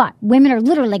no. But women are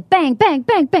literally like bang, bang,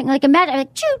 bang, bang. Like imagine,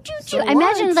 like choo, choo, choo. So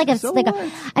imagine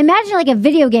like a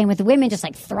video game with the women just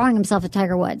like throwing themselves at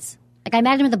Tiger Woods. Like I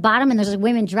imagine at the bottom and there's just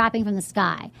women dropping from the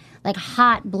sky, like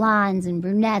hot blondes and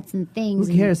brunettes and things.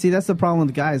 Who cares? See, that's the problem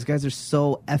with guys. Guys are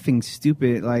so effing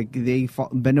stupid. Like they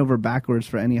bend over backwards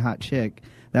for any hot chick.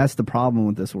 That's the problem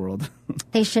with this world.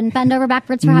 They shouldn't bend over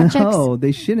backwards for hot chicks. No,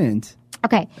 they shouldn't.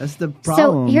 Okay. That's the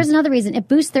problem. So here's another reason. It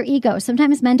boosts their ego.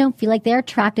 Sometimes men don't feel like they're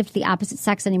attractive to the opposite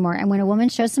sex anymore. And when a woman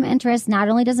shows some interest, not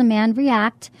only does a man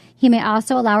react, he may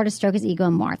also allow her to stroke his ego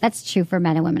more. That's true for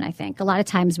men and women, I think. A lot of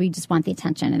times we just want the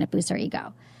attention and it boosts our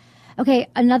ego. Okay,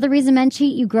 another reason men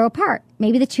cheat, you grow apart.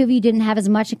 Maybe the two of you didn't have as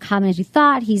much in common as you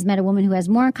thought. He's met a woman who has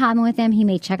more in common with him. He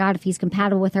may check out if he's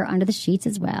compatible with her under the sheets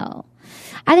as well.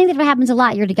 I think that happens a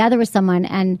lot. You're together with someone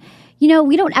and,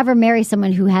 we don't ever marry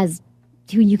someone who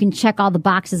you can check all the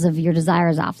boxes of your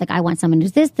desires off. Like, I want someone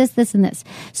who's this, and this.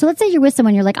 So let's say you're with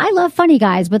someone, you're like, I love funny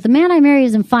guys, but the man I marry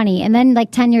isn't funny. And then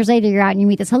 10 years later, you're out and you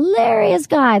meet this hilarious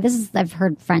guy. I've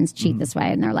heard friends cheat this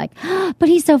way. And they're like, but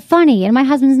he's so funny. And my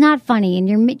husband's not funny. And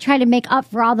you're trying to make up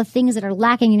for all the things that are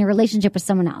lacking in your relationship with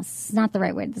someone else. It's not the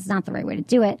right way. This is not the right way to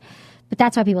do it. But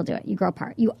that's why people do it. You grow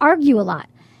apart. You argue a lot.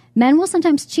 Men will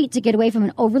sometimes cheat to get away from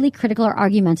an overly critical or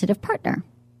argumentative partner.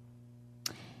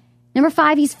 Number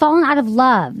 5, he's fallen out of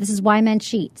love. This is why men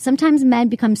cheat. Sometimes men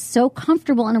become so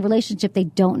comfortable in a relationship they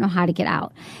don't know how to get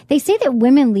out. They say that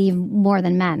women leave more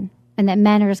than men, and that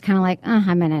men are just kind of like,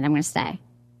 I'm in it, I'm going to stay.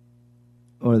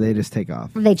 Or they just take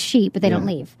off. Or they cheat, but they don't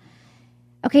leave.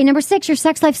 Okay, number 6, your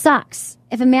sex life sucks.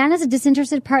 If a man has a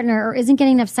disinterested partner or isn't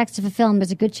getting enough sex to fulfill him,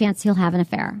 there's a good chance he'll have an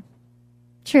affair.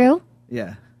 True?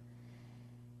 Yeah.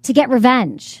 To get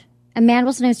revenge. A man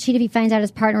will sometimes cheat if he finds out his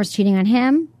partner is cheating on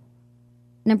him.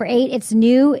 Number 8, it's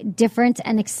new, different,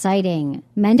 and exciting.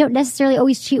 Men don't necessarily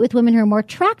always cheat with women who are more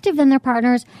attractive than their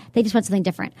partners. They just want something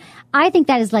different. I think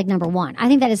that is number 1. I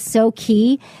think that is so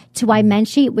key to why men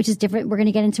cheat, which is different. We're going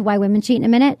to get into why women cheat in a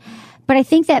minute. But I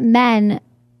think that men,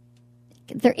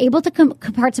 they're able to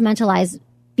compartmentalize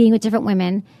being with different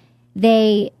women.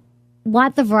 They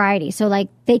want the variety. So,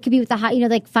 they could be with the hot,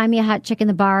 find me a hot chick in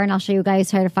the bar and I'll show you a guy who's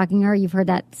tired of fucking her. You've heard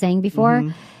that saying before.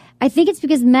 Mm-hmm. I think it's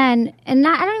because men, and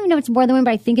I don't even know if it's more than women,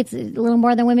 but I think it's a little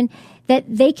more than women, that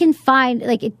they can find,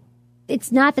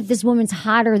 it's not that this woman's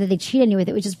hotter that they cheat on you with.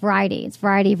 It was just variety. It's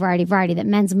variety, that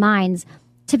men's minds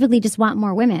typically just want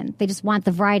more women. They just want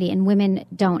the variety, and women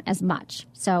don't as much.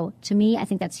 So to me, I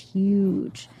think that's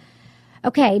huge.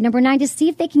 Okay, number 9, to see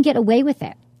if they can get away with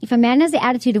it. If a man has the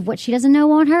attitude of what she doesn't know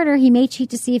won't hurt her, he may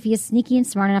cheat to see if he is sneaky and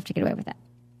smart enough to get away with it.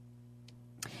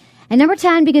 And number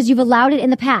 10, because you've allowed it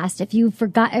in the past. If you've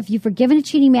forgiven a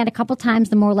cheating man a couple times,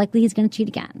 the more likely he's going to cheat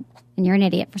again. And you're an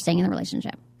idiot for staying in the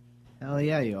relationship. Hell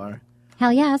yeah, you are.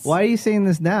 Hell yes. Why are you saying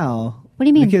this now? What do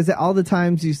you mean? Because all the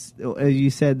times you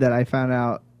said that I found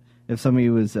out if somebody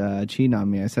was cheating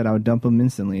on me, I said I would dump them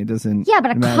instantly. It doesn't. Yeah,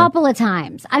 but a couple of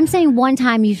times. I'm saying one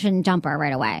time you shouldn't dump her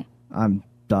right away. I'm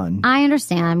done. I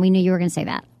understand. We knew you were going to say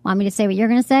that. Want me to say what you're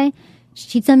going to say? She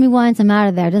cheats on me once, I'm out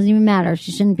of there. It doesn't even matter.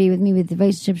 She shouldn't be with me with the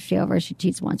relationship. She over. She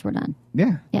cheats once, we're done.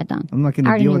 Yeah. Yeah, done. I'm not going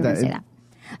to deal with that. Say that.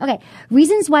 Okay.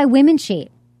 Reasons why women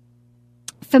cheat.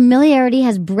 Familiarity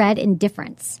has bred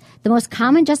indifference. The most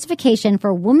common justification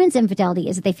for a woman's infidelity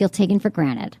is that they feel taken for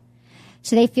granted.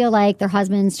 So they feel like their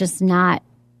husband's just not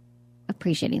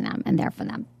appreciating them and there for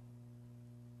them.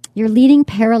 You're leading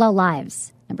parallel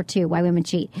lives. Number 2, why women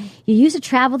cheat. You used to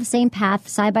travel the same path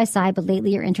side by side, but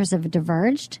lately your interests have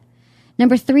diverged.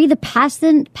 Number 3, the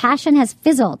passion has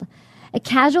fizzled. A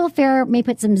casual affair may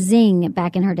put some zing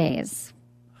back in her days.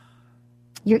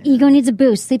 Your ego needs a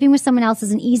boost. Sleeping with someone else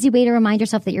is an easy way to remind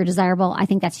yourself that you're desirable. I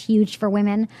think that's huge for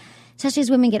women, especially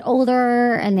as women get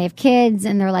older and they have kids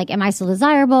and they're like, am I still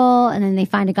desirable? And then they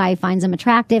find a guy who finds them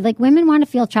attractive. Women want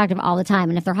to feel attractive all the time.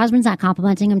 And if their husband's not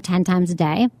complimenting them 10 times a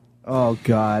day. Oh,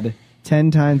 God. 10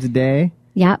 times a day?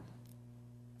 Yep.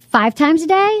 5 times a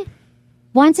day?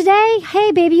 Once a day?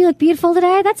 Hey, baby, you look beautiful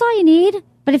today. That's all you need.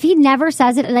 But if he never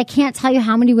says it, and I can't tell you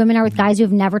how many women are with guys who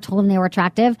have never told them they were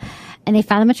attractive, and they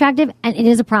found them attractive, and it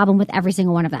is a problem with every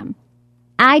single one of them.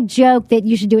 I joke that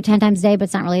you should do it 10 times a day, but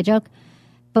it's not really a joke.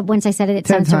 But once I said it, it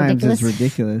sounds so ridiculous. 10 times is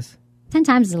ridiculous. 10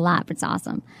 times is a lot, but it's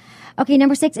awesome. Okay,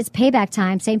 number 6, it's payback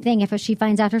time. Same thing. If she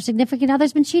finds out her significant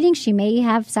other's been cheating, she may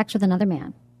have sex with another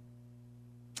man.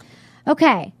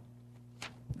 Okay.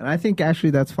 And I think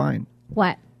actually that's fine.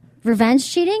 What?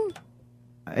 Revenge cheating?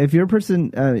 If your person,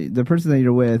 the person that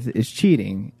you're with is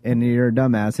cheating and you're a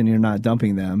dumbass and you're not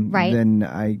dumping them, right, then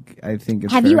I think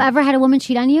it's Have fair. you ever had a woman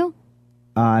cheat on you?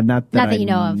 Not that you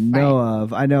know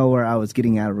of. Right. I know where I was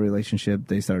getting out of a relationship,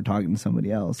 they started talking to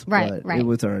somebody else. Right, but it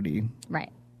was already,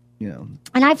 right. And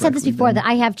I've said this before, that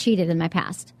I have cheated in my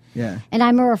past. Yeah. And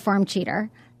I'm a reformed cheater.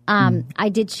 I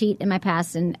did cheat in my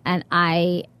past, and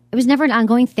it was never an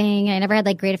ongoing thing. I never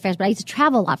had great affairs, but I used to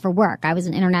travel a lot for work. I was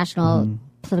an international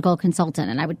political consultant,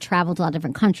 and I would travel to a lot of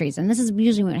different countries. And this is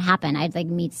usually what would happen. I'd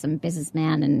meet some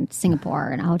businessman in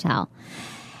Singapore in a hotel.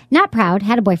 Not proud,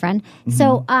 had a boyfriend.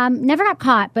 So never got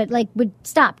caught, but would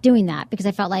stop doing that because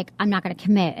I felt like I'm not going to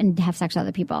commit and have sex with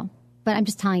other people. But I'm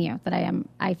just telling you that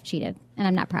I've cheated, and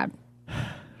I'm not proud.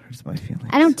 Hurts my feelings.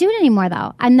 I don't do it anymore,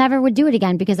 though. I never would do it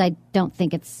again because I don't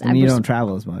think it's... And you don't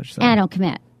travel as much. So. And I don't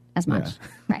commit. as much.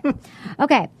 Right.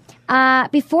 Okay.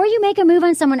 Before you make a move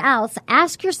on someone else,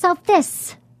 ask yourself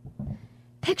this.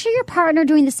 Picture your partner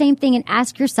doing the same thing and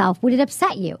ask yourself, would it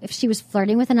upset you? If she was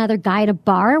flirting with another guy at a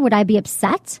bar, would I be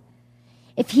upset?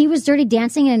 If he was dirty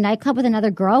dancing in a nightclub with another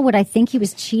girl, would I think he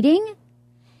was cheating?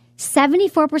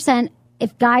 74%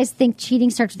 if guys think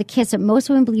cheating starts with a kiss, but most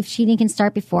women believe cheating can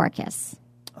start before a kiss.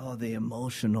 Oh, the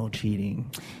emotional cheating.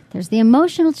 There's the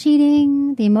emotional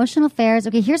cheating, the emotional affairs.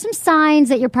 Okay, here's some signs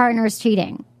that your partner is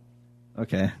cheating.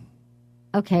 Okay.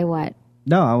 Okay, what?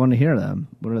 No, I want to hear them.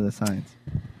 What are the signs?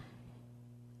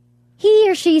 He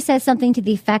or she says something to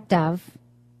the effect of,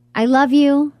 I love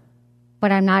you,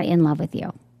 but I'm not in love with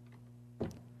you.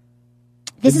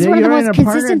 This is one of the most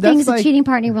consistent things a cheating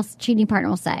partner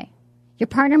will say. Your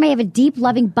partner may have a deep,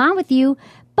 loving bond with you,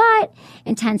 but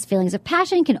intense feelings of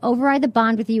passion can override the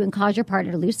bond with you and cause your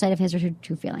partner to lose sight of his or her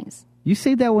true feelings. You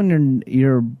say that when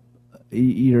your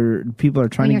people are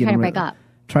trying to break up,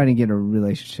 trying to get a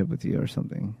relationship with you or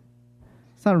something.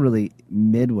 It's not really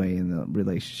midway in the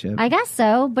relationship. I guess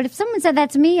so, but if someone said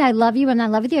that to me, I love you, I'm not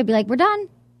in love with you, I'd be like, we're done.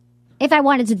 If I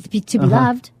wanted to be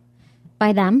loved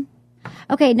by them.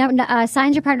 Okay,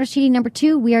 signs your partner's cheating. Number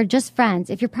 2, we are just friends.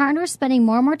 If your partner is spending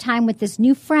more and more time with this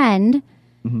new friend,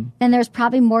 then there's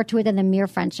probably more to it than the mere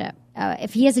friendship.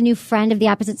 If he has a new friend of the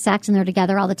opposite sex and they're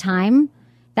together all the time,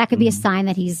 that could be a sign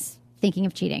that he's thinking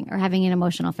of cheating or having an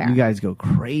emotional affair. You guys go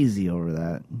crazy over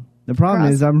that. The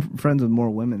problem is I'm friends with more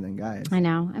women than guys. I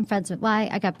know. I'm friends with,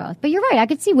 I got both. But you're right. I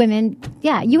could see women.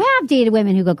 Yeah, you have dated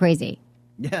women who go crazy.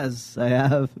 Yes, I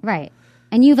have. Right.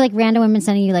 And you've like random women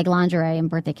sending you like lingerie and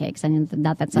birthday cakes, and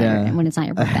that's not when it's not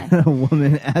your birthday. A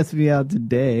woman asked me out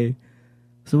today.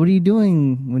 So what are you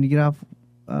doing when you get off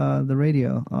the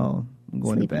radio? Oh, I'm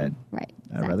going Sleeping. to bed. Right.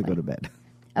 I'd rather go to bed.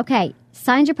 Okay.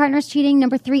 Signs your partner's cheating.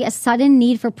 Number 3, a sudden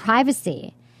need for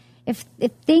privacy. If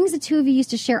things the two of you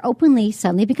used to share openly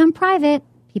suddenly become private,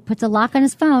 he puts a lock on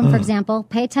his phone, for example,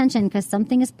 pay attention because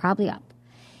something is probably up.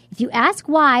 If you ask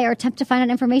why or attempt to find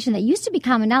out information that used to be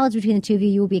common knowledge between the two of you,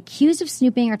 you will be accused of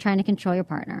snooping or trying to control your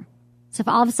partner. So if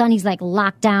all of a sudden he's like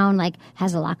locked down, like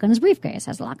has a lock on his briefcase,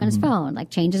 has a lock on his phone, like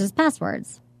changes his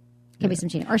passwords, could be some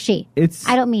cheating. Or she.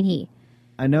 I don't mean he.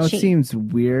 I know it seems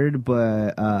weird,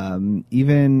 but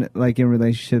even like in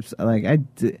relationships, like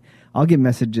I'll get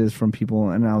messages from people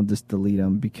and I'll just delete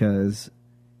them because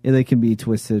they can be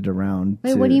twisted around.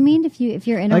 Wait, what do you mean? If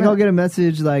you're in I'll get a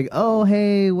message like, "Oh,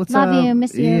 hey, what's up? Love you,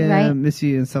 miss you, right? Miss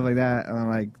you," and stuff like that, and I'm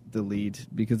like delete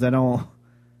because I don't.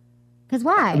 Because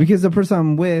why? Because the person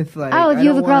I'm with, like, if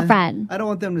you have a girlfriend, I don't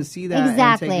want them to see that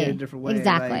exactly. and take it a different way.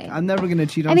 Exactly. Like, I'm never gonna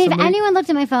cheat on. I mean, somebody. if anyone looked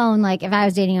at my phone, like if I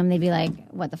was dating him, they'd be like,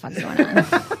 "What the fuck's going on?"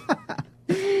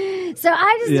 So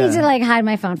I just need to like hide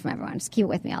my phone from everyone. Just keep it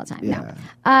with me all the time. Yeah.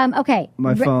 No. Okay.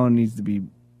 My phone needs to be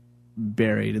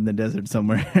buried in the desert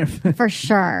somewhere. For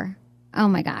sure. Oh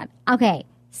my God. Okay.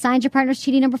 Signs your partner's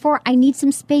cheating. Number 4, I need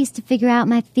some space to figure out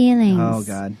my feelings. Oh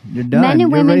God, you're done. Your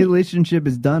relationship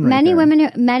is done. Men and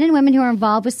women who are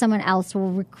involved with someone else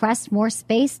will request more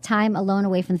space, time alone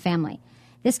away from the family.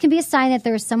 This can be a sign that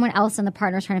there is someone else and the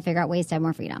partner trying to figure out ways to have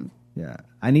more freedom. Yeah,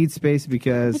 I need space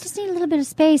because I just need a little bit of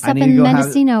space up in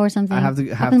Mendocino or something. I have to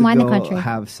go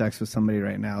have sex with somebody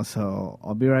right now, so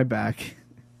I'll be right back.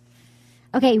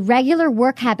 Okay, regular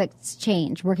work habits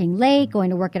change. Working late,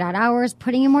 going to work at odd hours,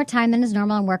 putting in more time than is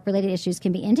normal on work-related issues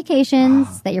can be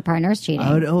indications that your partner is cheating.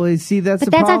 I would always see that's.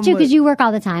 But that's not true because you work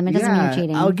all the time. It doesn't mean you're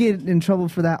cheating. I'll get in trouble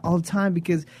for that all the time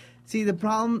because, see, the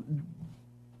problem,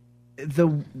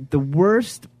 the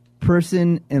worst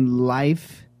person in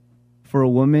life for a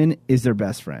woman is their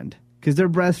best friend because their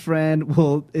best friend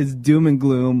is doom and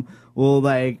gloom. Will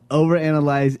like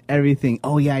overanalyze everything.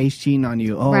 Oh yeah, he's cheating on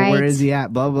you. Oh, where is he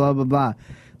at? Blah blah blah blah.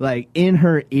 Like in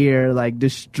her ear, like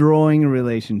destroying a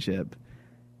relationship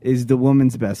is the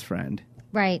woman's best friend.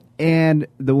 Right. And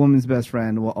the woman's best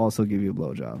friend will also give you a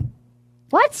blowjob.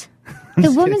 What?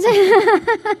 The woman's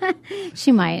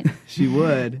she might. She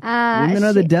would. Women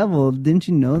are the devil. Didn't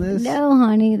you know this? No,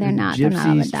 honey, they're not. Gypsies, they're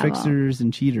not the devil. tricksters,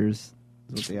 and cheaters.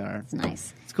 That's what they are. It's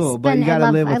nice. It's cool, but you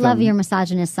gotta live with them. I love your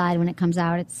misogynist side when it comes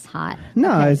out. It's hot.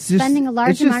 No, okay. it's just spending a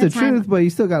large amount of time. It's just the truth, but you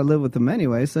still gotta live with them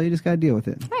anyway. So you just gotta deal with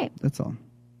it. Right. That's all.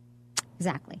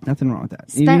 Exactly. Nothing wrong with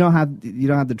that. You don't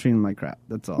have to treat them like crap.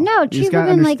 That's all. No, treat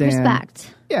women like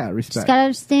respect. Yeah, respect. Just gotta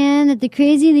understand that they're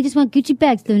crazy and they just want Gucci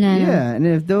bags thrown at them. Yeah, and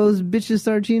if those bitches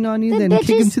start cheating on you, then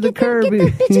kick them to the curb. Get the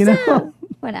bitches out.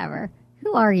 Whatever.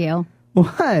 Who are you?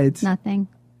 What? Nothing.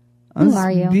 Who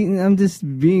are you? I'm just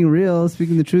being real,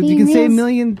 speaking the truth. You can say a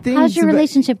million things. How's your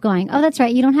relationship going? Oh, that's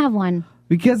right. You don't have one.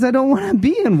 Because I don't want to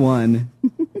be in one.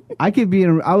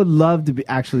 I would love to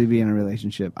actually be in a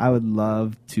relationship. I would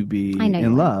love to be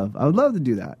in love. I would love to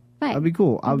do that. Right. That'd be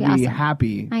cool. I would be awesome.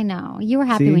 happy. I know. You were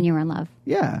happy when you were in love.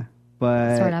 Yeah.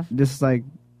 But sort of. just like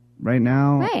right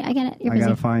now. Right. I get it. You're I busy.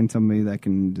 gotta find somebody that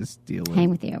can just deal with.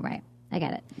 Hang with you. Right. I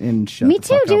get it. And shut Me the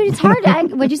too, fuck dude. up. It's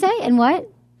hard. What'd you say? And what?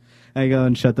 I go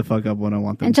and shut the fuck up when I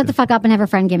want them And to. shut the fuck up and have a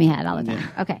friend give me head all the time.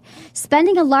 Yeah. Okay.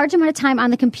 Spending a large amount of time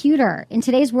on the computer. In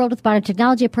today's world with modern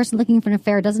technology, a person looking for an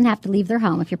affair doesn't have to leave their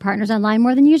home. If your partner's online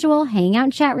more than usual, hanging out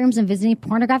in chat rooms and visiting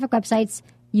pornographic websites,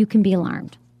 you can be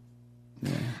alarmed.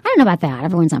 Yeah. I don't know about that.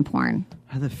 Everyone's on porn.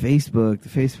 The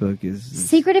Facebook is...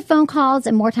 Secretive phone calls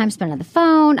and more time spent on the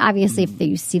phone. Obviously, if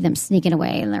you see them sneaking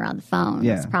away and they're on the phone,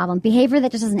 it's a problem. Behavior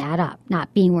that just doesn't add up.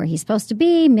 Not being where he's supposed to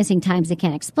be, missing times they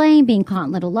can't explain, being caught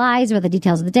in little lies or the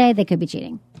details of the day, they could be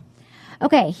cheating.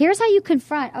 Okay, here's how you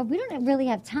confront... Oh, we don't really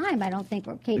have time, I don't think.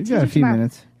 Okay, we got a few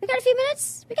minutes. We got a few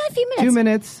minutes? We got a few minutes. 2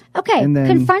 minutes. Okay, and then...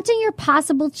 confronting your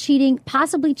possibly cheating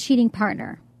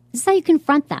partner. This is how you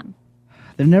confront them.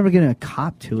 They're never going to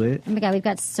cop to it. Oh my God, we've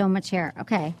got so much here.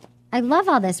 Okay. I love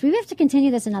all this. We have to continue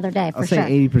this another day for sure. I'll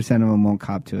say 80% of them won't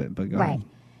cop to it, but go ahead.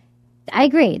 I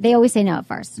agree. They always say no at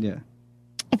first. Yeah.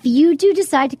 If you do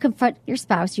decide to confront your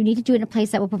spouse, you need to do it in a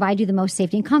place that will provide you the most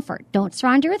safety and comfort. Don't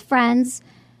surround her with friends.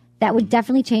 That would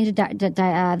definitely change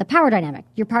the power dynamic.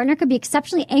 Your partner could be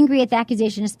exceptionally angry at the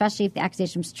accusation, especially if the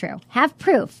accusation is true. Have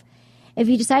proof. If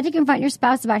you decide to confront your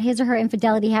spouse about his or her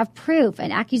infidelity, have proof.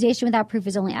 An accusation without proof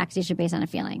is only accusation based on a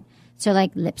feeling. So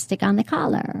like lipstick on the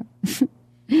collar,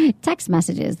 text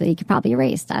messages that you could probably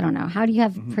erase. I don't know. How do you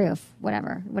have proof?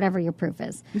 Whatever your proof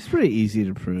is. It's pretty easy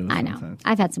to prove. I know. Sometimes.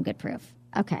 I've had some good proof.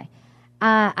 Okay.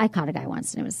 I caught a guy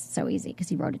once and it was so easy because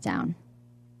he wrote it down.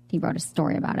 He wrote a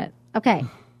story about it. Okay.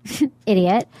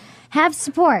 Idiot. Have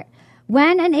support.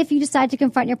 When and if you decide to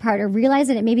confront your partner, realize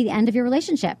that it may be the end of your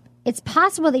relationship. It's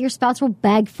possible that your spouse will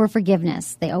beg for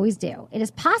forgiveness. They always do. It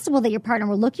is possible that your partner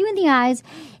will look you in the eyes,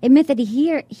 admit that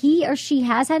he or she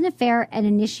has had an affair, and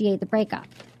initiate the breakup.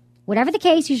 Whatever the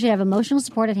case, you should have emotional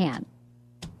support at hand.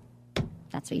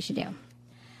 That's what you should do.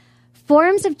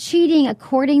 Forms of cheating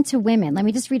according to women. Let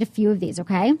me just read a few of these,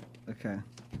 okay? Okay.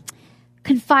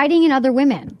 Confiding in other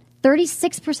women.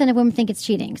 36% of women think it's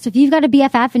cheating. So if you've got a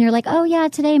BFF and you're like, oh, yeah,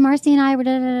 today Marcy and I were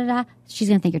da-da-da-da, she's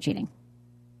going to think you're cheating.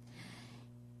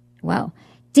 Whoa.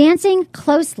 Dancing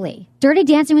closely. Dirty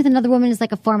dancing with another woman is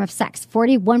like a form of sex.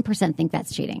 41% think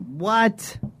that's cheating.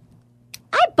 What?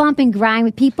 I bump and grind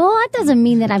with people. That doesn't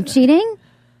mean that I'm cheating.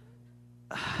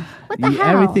 What the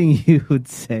hell? Everything you would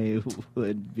say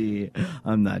would be,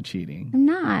 I'm not cheating. I'm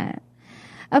not.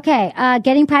 Okay.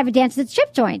 Getting private dances at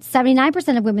strip joints.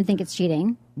 79% of women think it's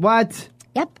cheating. What?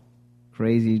 Yep.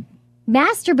 Crazy.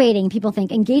 Masturbating, people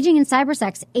think. Engaging in cyber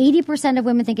sex. 80% of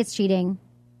women think it's cheating.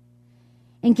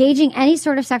 Engaging any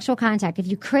sort of sexual contact. If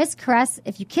you kiss, caress,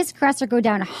 or go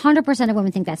down, 100% of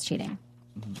women think that's cheating.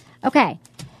 Okay.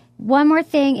 One more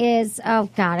thing is, oh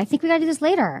God, I think we got to do this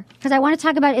later because I want to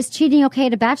talk about is cheating okay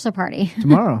at a bachelor party?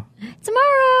 Tomorrow.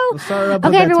 We'll start up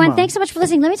okay, everyone. tomorrow. Thanks so much for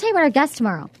listening. Let me tell you about our guest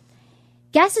tomorrow.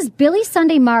 Guest is Billy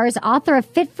Sunday Mars, author of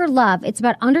Fit for Love. It's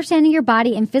about understanding your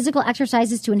body and physical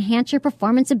exercises to enhance your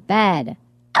performance in bed.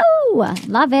 Oh,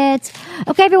 love it.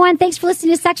 Okay, everyone. Thanks for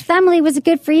listening to Sex with Emily. Was it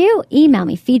good for you? Email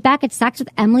me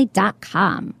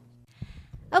feedback@sexwithemily.com.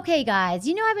 Okay, guys,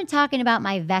 you know I've been talking about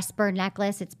my Vesper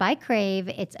necklace. It's by Crave.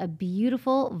 It's a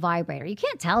beautiful vibrator. You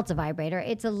can't tell it's a vibrator.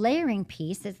 It's a layering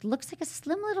piece. It looks like a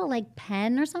slim little like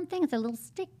pen or something. It's a little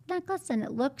stick necklace, and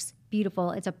it looks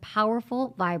beautiful. It's a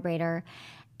powerful vibrator,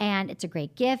 and it's a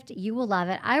great gift. You will love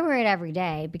it. I wear it every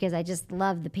day because I just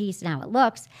love the piece and how it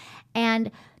looks.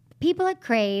 And people at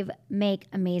Crave make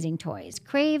amazing toys.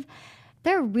 Crave,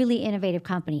 they're a really innovative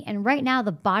company. And right now,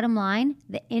 the bottom line,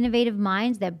 the innovative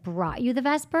minds that brought you the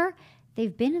Vesper,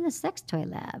 they've been in the sex toy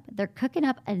lab. They're cooking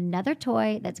up another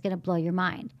toy that's going to blow your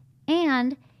mind.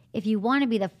 And if you want to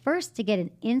be the first to get an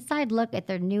inside look at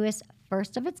their newest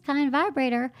first-of-its-kind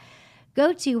vibrator,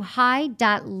 go to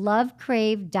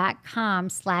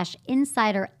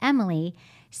hi.lovecrave.com/insideremily.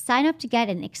 Sign up to get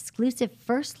an exclusive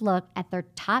first look at their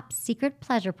top secret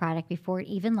pleasure product before it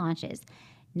even launches.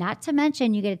 Not to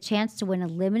mention, you get a chance to win a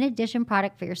limited edition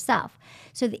product for yourself.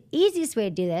 So the easiest way to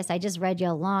do this, I just read you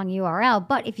a long URL,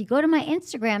 but if you go to my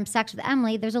Instagram, Sex with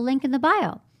Emily, there's a link in the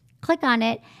bio. Click on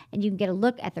it, and you can get a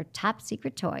look at their top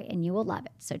secret toy, and you will love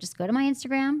it. So just go to my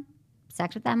Instagram,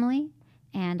 Sex with Emily,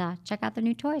 and check out their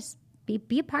new toys.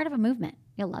 Be a part of a movement.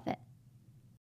 You'll love it.